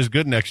offense isn't as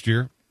good next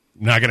year.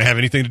 Not going to have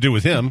anything to do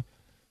with him,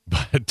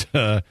 but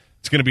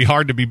it's going to be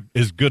hard to be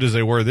as good as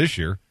they were this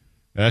year.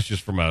 That's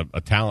just from a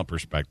talent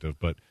perspective.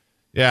 But,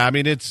 yeah, I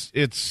mean,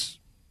 it's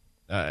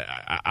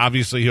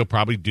obviously he'll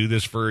probably do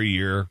this for a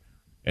year,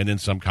 and then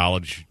some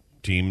college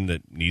team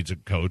that needs a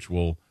coach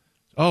will,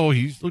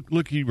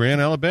 look, he ran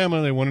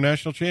Alabama. They won a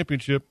national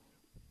championship.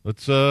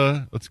 Let's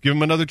give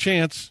him another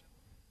chance.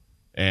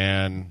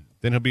 And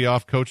then he'll be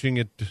off coaching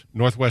at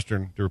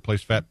Northwestern to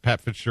replace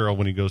Pat Fitzgerald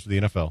when he goes to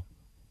the NFL.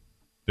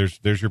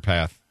 There's your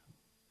path.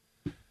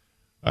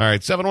 All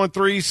right,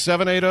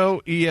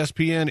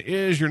 713-780-ESPN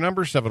is your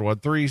number,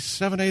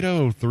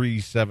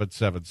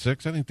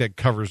 713-780-3776. I think that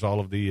covers all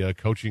of the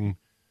coaching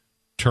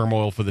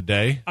turmoil for the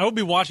day. I will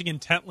be watching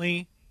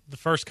intently the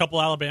first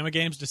couple Alabama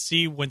games to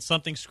see when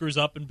something screws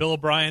up and Bill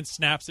O'Brien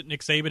snaps at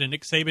Nick Saban, and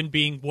Nick Saban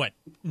being,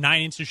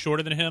 9 inches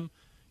shorter than him,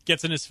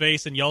 gets in his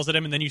face and yells at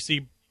him, and then you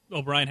see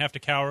O'Brien have to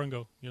cower and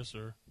go, "Yes,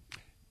 sir."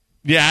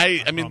 Yeah,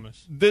 I mean, I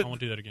won't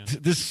do that again.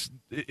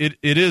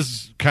 It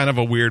is kind of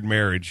a weird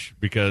marriage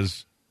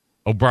because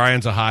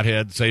O'Brien's a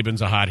hothead,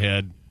 Saban's a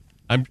hothead.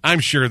 I'm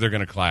sure they're going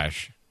to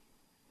clash.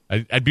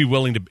 I'd be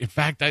willing to. In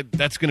fact,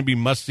 that's going to be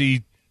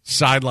must-see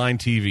sideline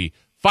TV.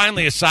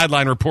 Finally, a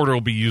sideline reporter will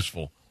be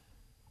useful.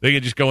 They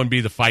can just go and be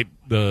the fight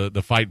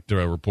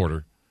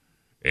reporter.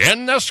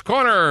 In this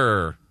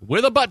corner,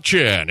 with a butt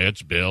chin,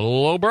 it's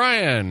Bill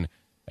O'Brien.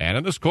 And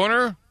in this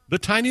corner, the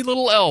tiny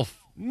little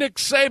elf, Nick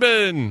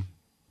Saban.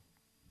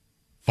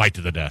 Fight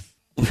to the death.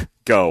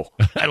 Go.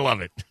 I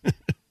love it.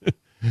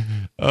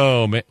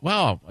 Oh, man.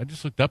 Wow. I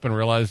just looked up and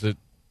realized that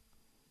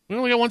we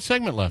only got one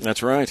segment left.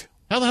 That's right.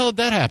 How the hell did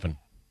that happen?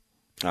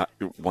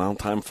 Wild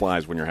time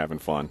flies when you're having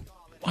fun.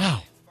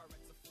 Wow.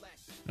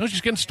 I was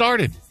just getting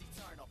started.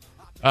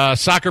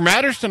 Soccer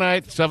Matters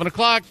tonight, 7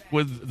 o'clock,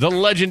 with the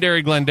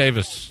legendary Glenn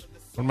Davis,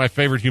 one of my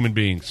favorite human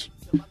beings.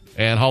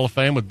 And Hall of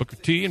Fame with Booker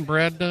T and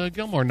Brad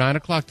Gilmore, 9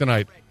 o'clock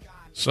tonight.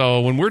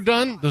 So when we're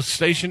done, the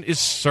station is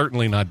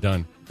certainly not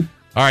done.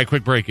 All right,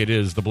 quick break. It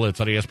is The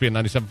Blitz on ESPN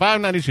 97.5,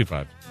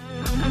 92.5.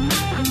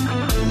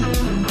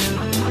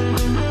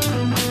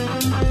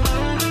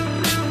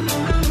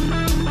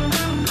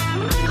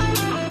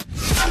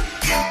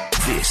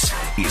 This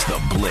is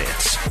The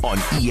Blitz on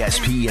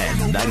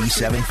ESPN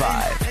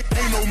 97.5.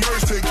 Ain't no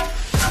mercy.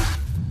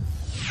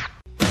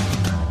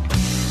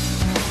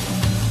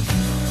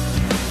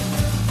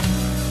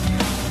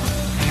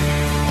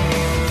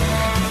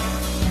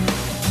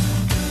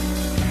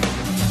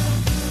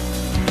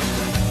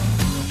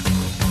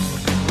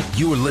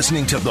 You are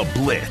listening to The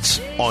Blitz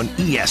on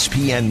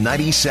ESPN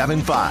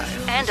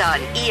 97.5. And on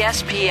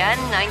ESPN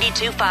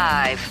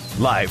 92.5.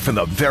 Live from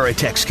the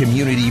Veritex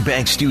Community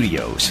Bank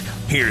Studios,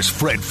 here's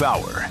Fred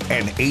Fowler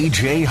and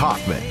A.J.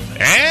 Hoffman.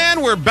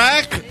 And we're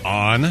back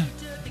on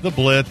The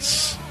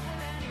Blitz.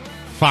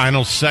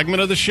 Final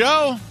segment of the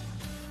show.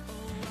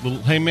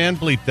 Little hey man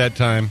bleep that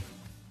time.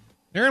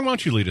 Aaron, why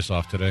don't you lead us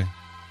off today?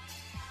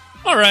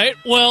 All right.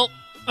 Well,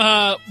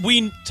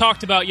 we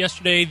talked about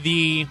yesterday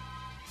the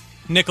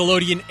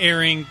Nickelodeon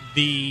airing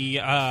the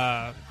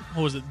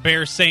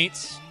Bear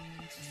Saints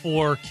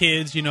for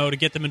kids, to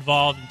get them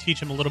involved and teach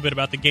them a little bit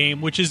about the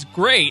game, which is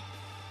great.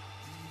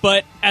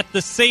 But at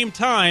the same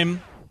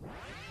time,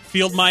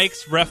 field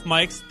mics, ref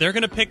mics, they're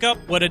going to pick up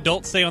what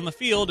adults say on the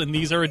field, and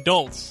these are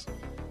adults.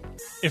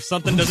 If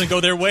something doesn't go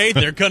their way,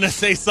 they're going to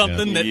say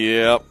something that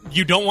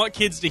you don't want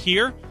kids to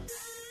hear.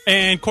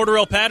 And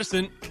Cordarrelle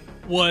Patterson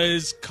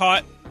was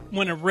caught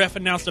when a ref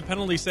announced a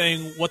penalty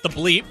saying, "What the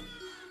bleep?"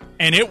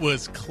 And it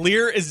was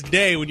clear as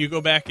day when you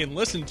go back and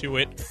listen to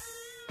it.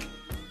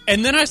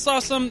 And then I saw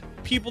some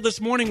people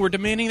this morning were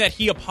demanding that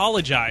he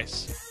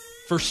apologize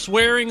for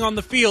swearing on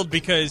the field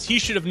because he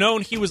should have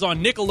known he was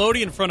on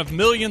Nickelodeon in front of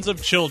millions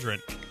of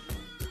children.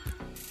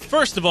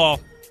 First of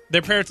all,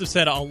 their parents have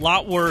said a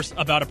lot worse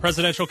about a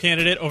presidential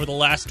candidate over the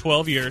last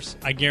 12 years.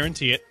 I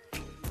guarantee it.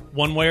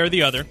 One way or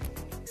the other.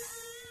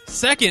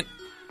 Second,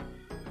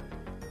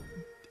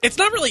 it's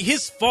not really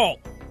his fault.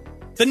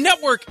 The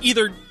network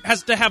either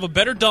has to have a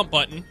better dump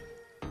button,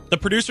 the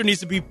producer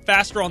needs to be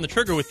faster on the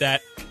trigger with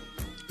that,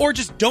 or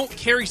just don't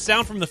carry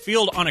sound from the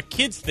field on a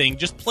kid's thing.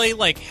 Just play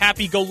like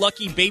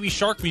happy-go-lucky Baby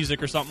Shark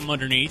music or something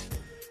underneath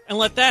and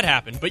let that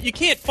happen. But you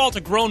can't fault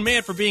a grown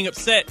man for being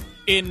upset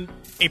in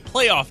a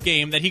playoff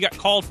game that he got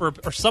called for,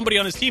 or somebody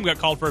on his team got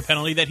called for a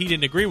penalty that he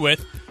didn't agree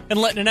with, and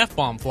letting an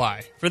F-bomb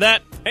fly. For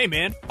that, hey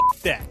man,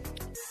 f*** that.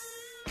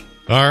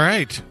 All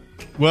right.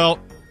 Well,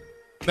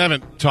 I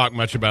haven't talked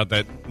much about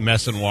that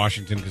mess in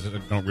Washington because I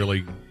don't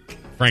really,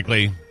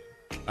 frankly,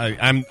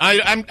 I'm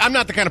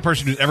not the kind of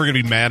person who's ever going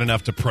to be mad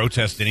enough to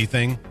protest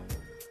anything,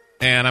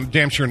 and I'm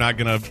damn sure not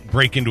going to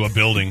break into a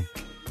building.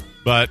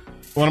 But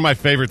one of my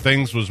favorite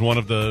things was one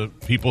of the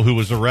people who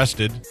was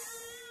arrested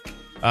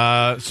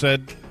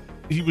said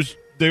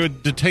their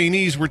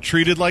detainees were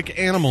treated like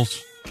animals.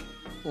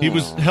 He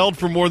was held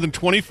for more than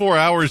 24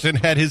 hours and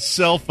had his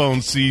cell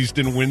phone seized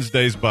in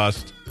Wednesday's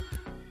bust.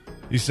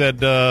 He said,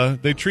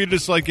 they treated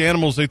us like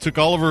animals. They took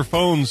all of our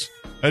phones.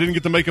 I didn't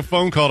get to make a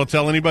phone call to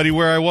tell anybody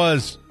where I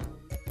was.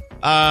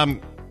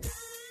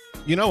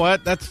 You know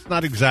what? That's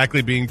not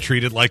exactly being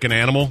treated like an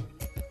animal.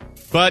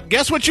 But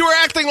guess what you were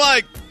acting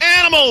like?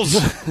 Animals!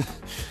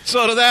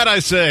 So to that I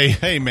say,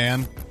 hey,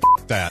 man,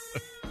 f*** that.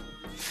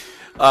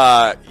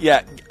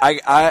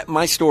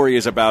 My story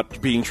is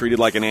about being treated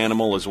like an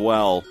animal as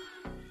well.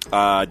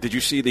 Did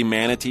you see the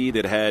manatee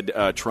that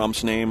had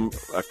Trump's name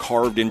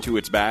carved into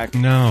its back?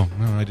 No,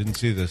 I didn't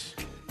see this.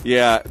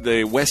 Yeah,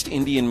 the West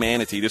Indian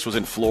manatee. This was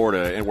in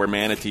Florida, and where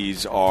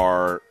manatees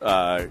are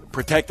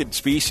protected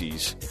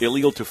species,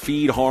 illegal to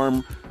feed,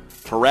 harm,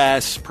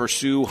 harass,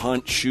 pursue,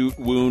 hunt, shoot,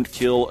 wound,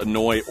 kill,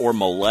 annoy, or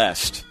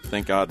molest.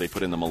 Thank God they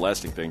put in the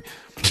molesting thing.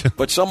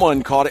 But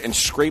someone caught it and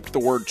scraped the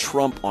word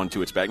Trump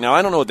onto its back. Now,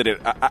 I don't know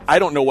that I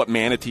don't know what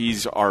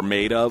manatees are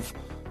made of.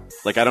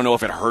 Like, I don't know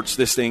if it hurts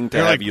this thing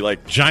to have you,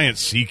 like... giant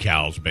sea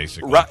cows,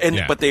 basically.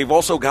 Right, but they've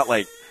also got,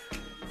 like...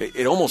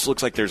 It almost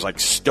looks like there's, like,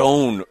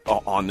 stone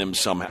on them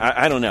somehow.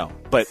 I don't know.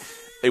 But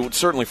it would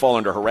certainly fall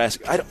under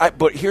harassment.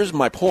 But here's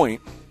my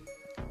point.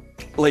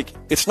 Like,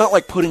 it's not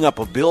like putting up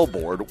a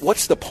billboard.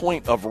 What's the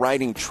point of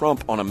writing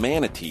Trump on a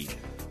manatee?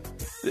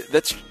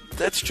 That's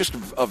just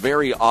a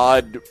very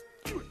odd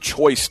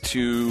choice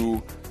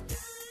to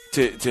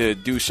to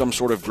do some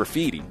sort of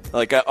graffiti.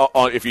 Like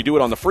if you do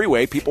it on the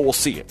freeway, people will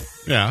see it.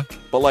 Yeah.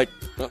 But like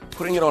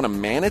putting it on a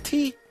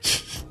manatee?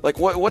 Like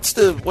what's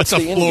the That's a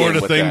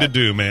Florida thing to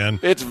do, man.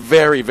 It's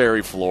very,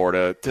 very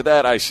Florida. To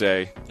that I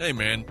say, hey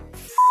man,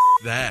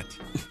 that.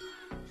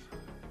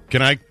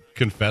 Can I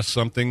confess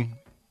something?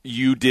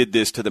 You did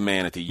this to the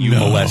manatee. You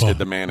molested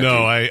the manatee.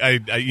 No,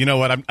 I you know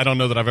what? I don't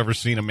know that I've ever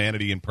seen a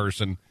manatee in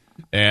person,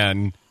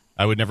 and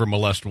I would never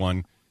molest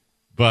one.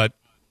 But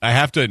I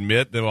have to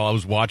admit that while I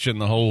was watching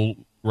the whole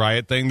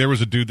riot thing, there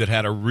was a dude that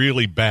had a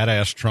really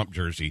badass Trump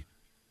jersey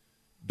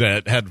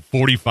that had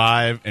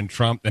 45 and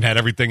Trump and had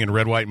everything in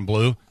red, white, and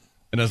blue.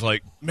 And I was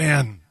like,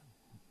 man,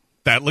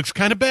 that looks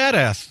kind of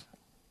badass.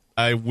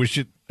 I wish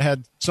it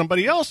had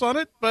somebody else on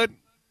it, but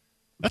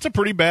that's a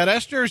pretty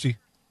badass jersey.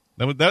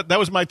 That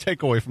was my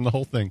takeaway from the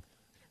whole thing.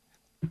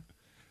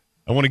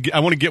 I want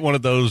to get one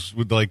of those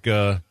with like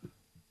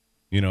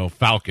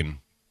Falcon.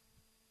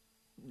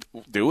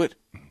 Do it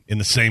in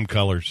the same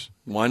colors.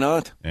 Why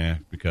not? Yeah,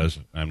 because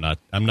I'm not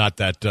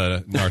that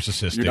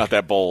narcissistic. You're not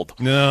that bold.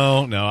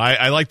 No.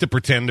 I like to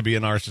pretend to be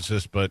a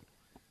narcissist, but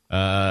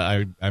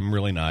I'm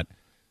really not.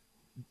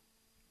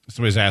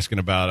 Somebody's asking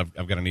about.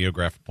 I've got a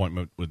neograph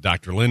appointment with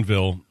Dr.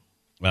 Linville.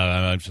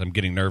 I'm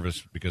getting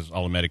nervous because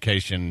all the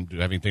medication. Do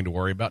I have anything to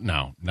worry about?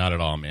 No, not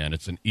at all, man.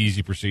 It's an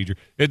easy procedure.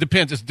 It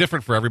depends. It's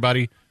different for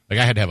everybody. Like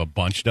I had to have a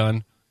bunch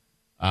done,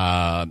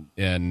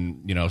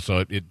 and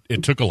so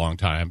it took a long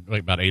time,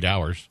 like about 8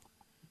 hours.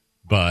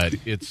 But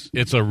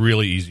it's a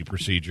really easy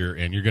procedure,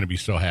 and you're going to be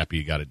so happy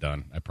you got it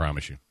done. I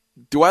promise you.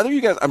 Do either of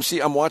you guys?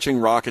 I'm watching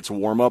Rockets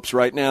warm-ups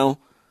right now.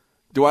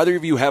 Do either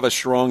of you have a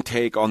strong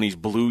take on these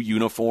blue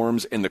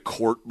uniforms and the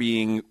court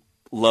being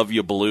 "Love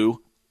You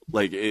Blue"?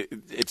 Like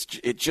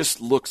it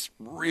just looks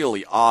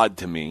really odd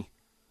to me.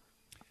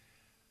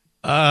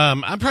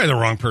 I'm probably the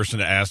wrong person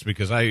to ask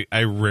because I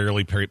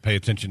rarely pay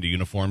attention to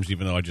uniforms,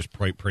 even though I just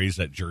praise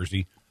that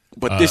jersey.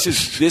 But this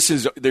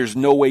is there's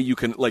no way you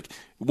can, like,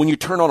 when you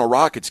turn on a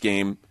Rockets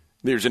game,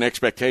 there's an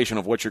expectation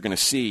of what you're going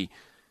to see,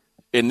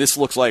 and this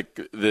looks like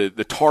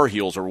the Tar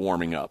Heels are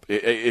warming up.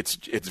 It's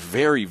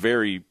very,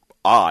 very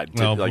odd.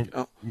 Well,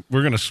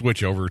 we're going to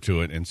switch over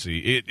to it and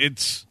see.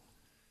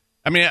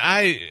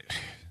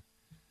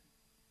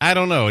 I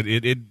don't know.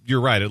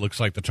 You're right. It looks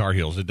like the Tar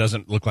Heels. It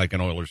doesn't look like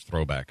an Oilers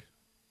throwback.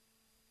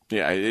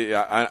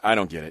 Yeah, I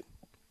don't get it.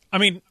 I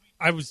mean,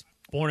 I was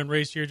born and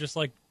raised here just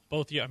like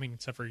both of you. I mean,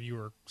 except for you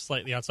were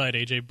slightly outside,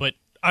 AJ. But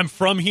I'm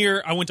from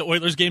here. I went to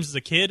Oilers games as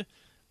a kid.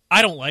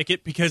 I don't like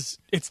it because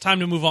it's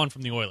time to move on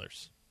from the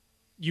Oilers.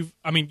 You've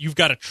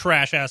got a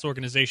trash-ass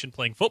organization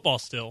playing football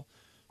still.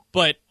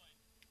 But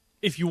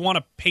if you want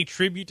to pay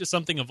tribute to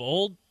something of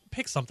old,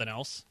 pick something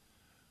else.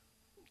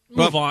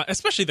 Move on,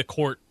 especially the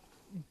court.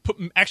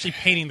 Actually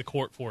painting the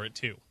court for it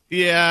too.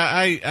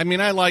 Yeah, I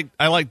mean I like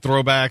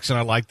throwbacks, and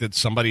I like that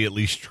somebody at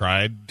least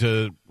tried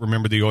to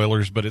remember the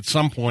Oilers, but at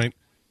some point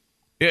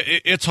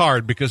it's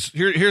hard because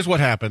here's what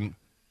happened.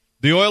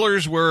 The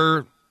Oilers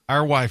were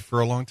our wife for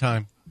a long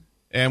time,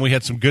 and we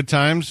had some good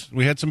times,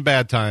 we had some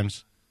bad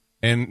times,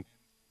 and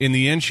in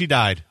the end she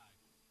died.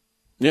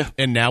 Yeah.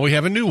 And now we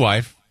have a new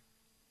wife,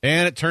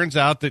 and it turns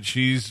out that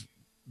she's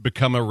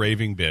become a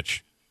raving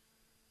bitch.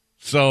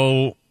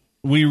 So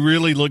we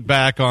really look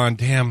back on,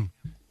 damn,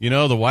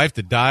 the wife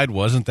that died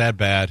wasn't that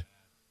bad.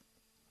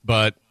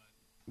 But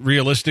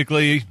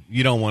realistically,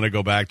 you don't want to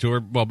go back to her,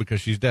 well,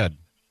 because she's dead.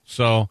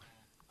 So,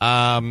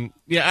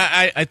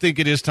 I think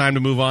it is time to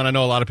move on. I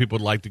know a lot of people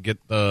would like to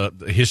get the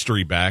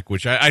history back,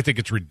 which I think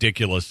it's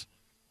ridiculous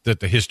that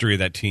the history of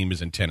that team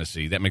is in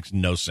Tennessee. That makes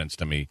no sense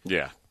to me.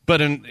 Yeah.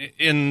 But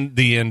in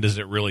the end, does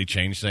it really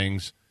change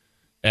things?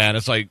 And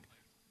it's like,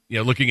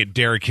 looking at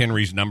Derrick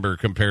Henry's number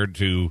compared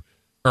to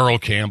Earl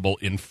Campbell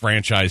in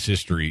franchise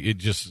history,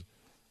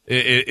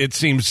 it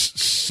seems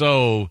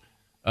so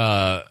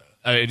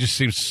it just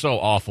seems so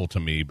awful to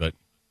me. But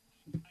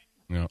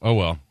oh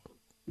well.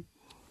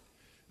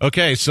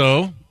 Okay,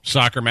 so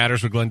Soccer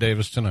Matters with Glenn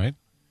Davis tonight.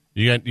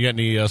 You got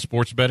any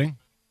sports betting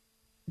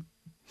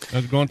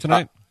going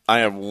tonight? I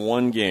have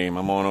one game.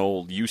 I'm on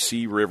old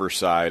UC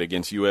Riverside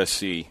against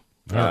USC.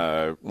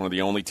 One of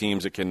the only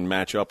teams that can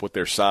match up with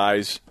their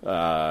size,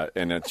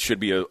 and it should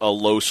be a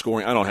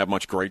low-scoring. I don't have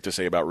much great to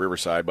say about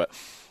Riverside, but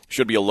it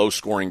should be a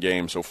low-scoring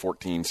game, so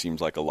 14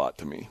 seems like a lot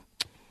to me.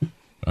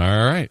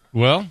 All right.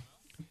 Well,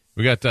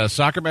 we got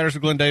Soccer Matters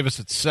with Glenn Davis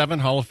at 7,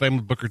 Hall of Fame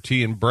with Booker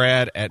T and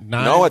Brad at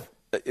 9. No,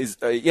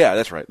 yeah,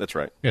 that's right.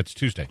 Yeah, it's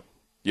Tuesday.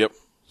 Yep.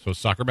 So it's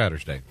Soccer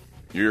Matters Day.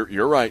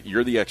 You're right.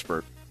 You're the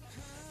expert.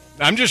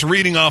 I'm just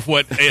reading off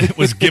what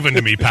was given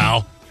to me,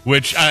 pal.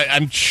 Which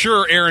I'm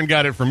sure Aaron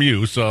got it from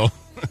you. So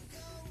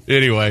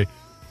anyway,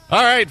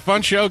 all right,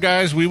 fun show,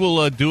 guys. We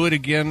will do it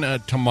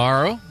again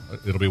tomorrow.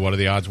 It'll be What Are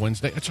the Odds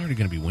Wednesday. It's already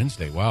going to be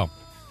Wednesday. Wow.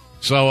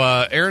 So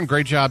Aaron,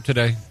 great job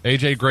today.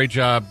 AJ, great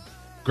job.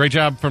 Great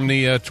job from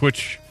the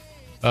Twitch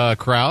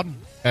crowd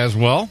as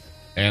well,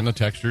 and the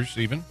texters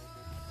even.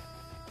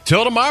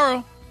 Till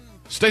tomorrow,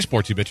 stay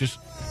sportsy, bitches.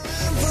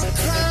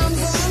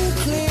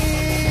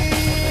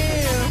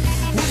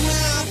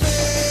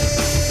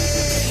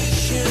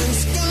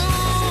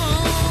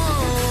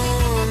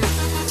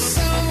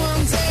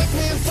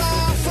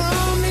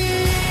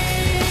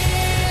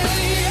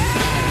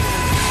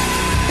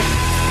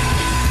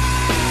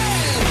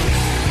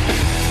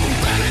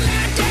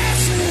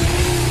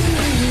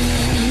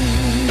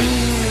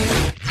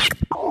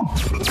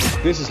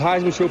 This is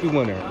Heisman Trophy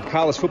winner and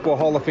College Football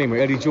Hall of Famer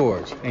Eddie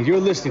George, and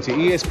you're listening to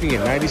ESPN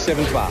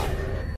 97.5.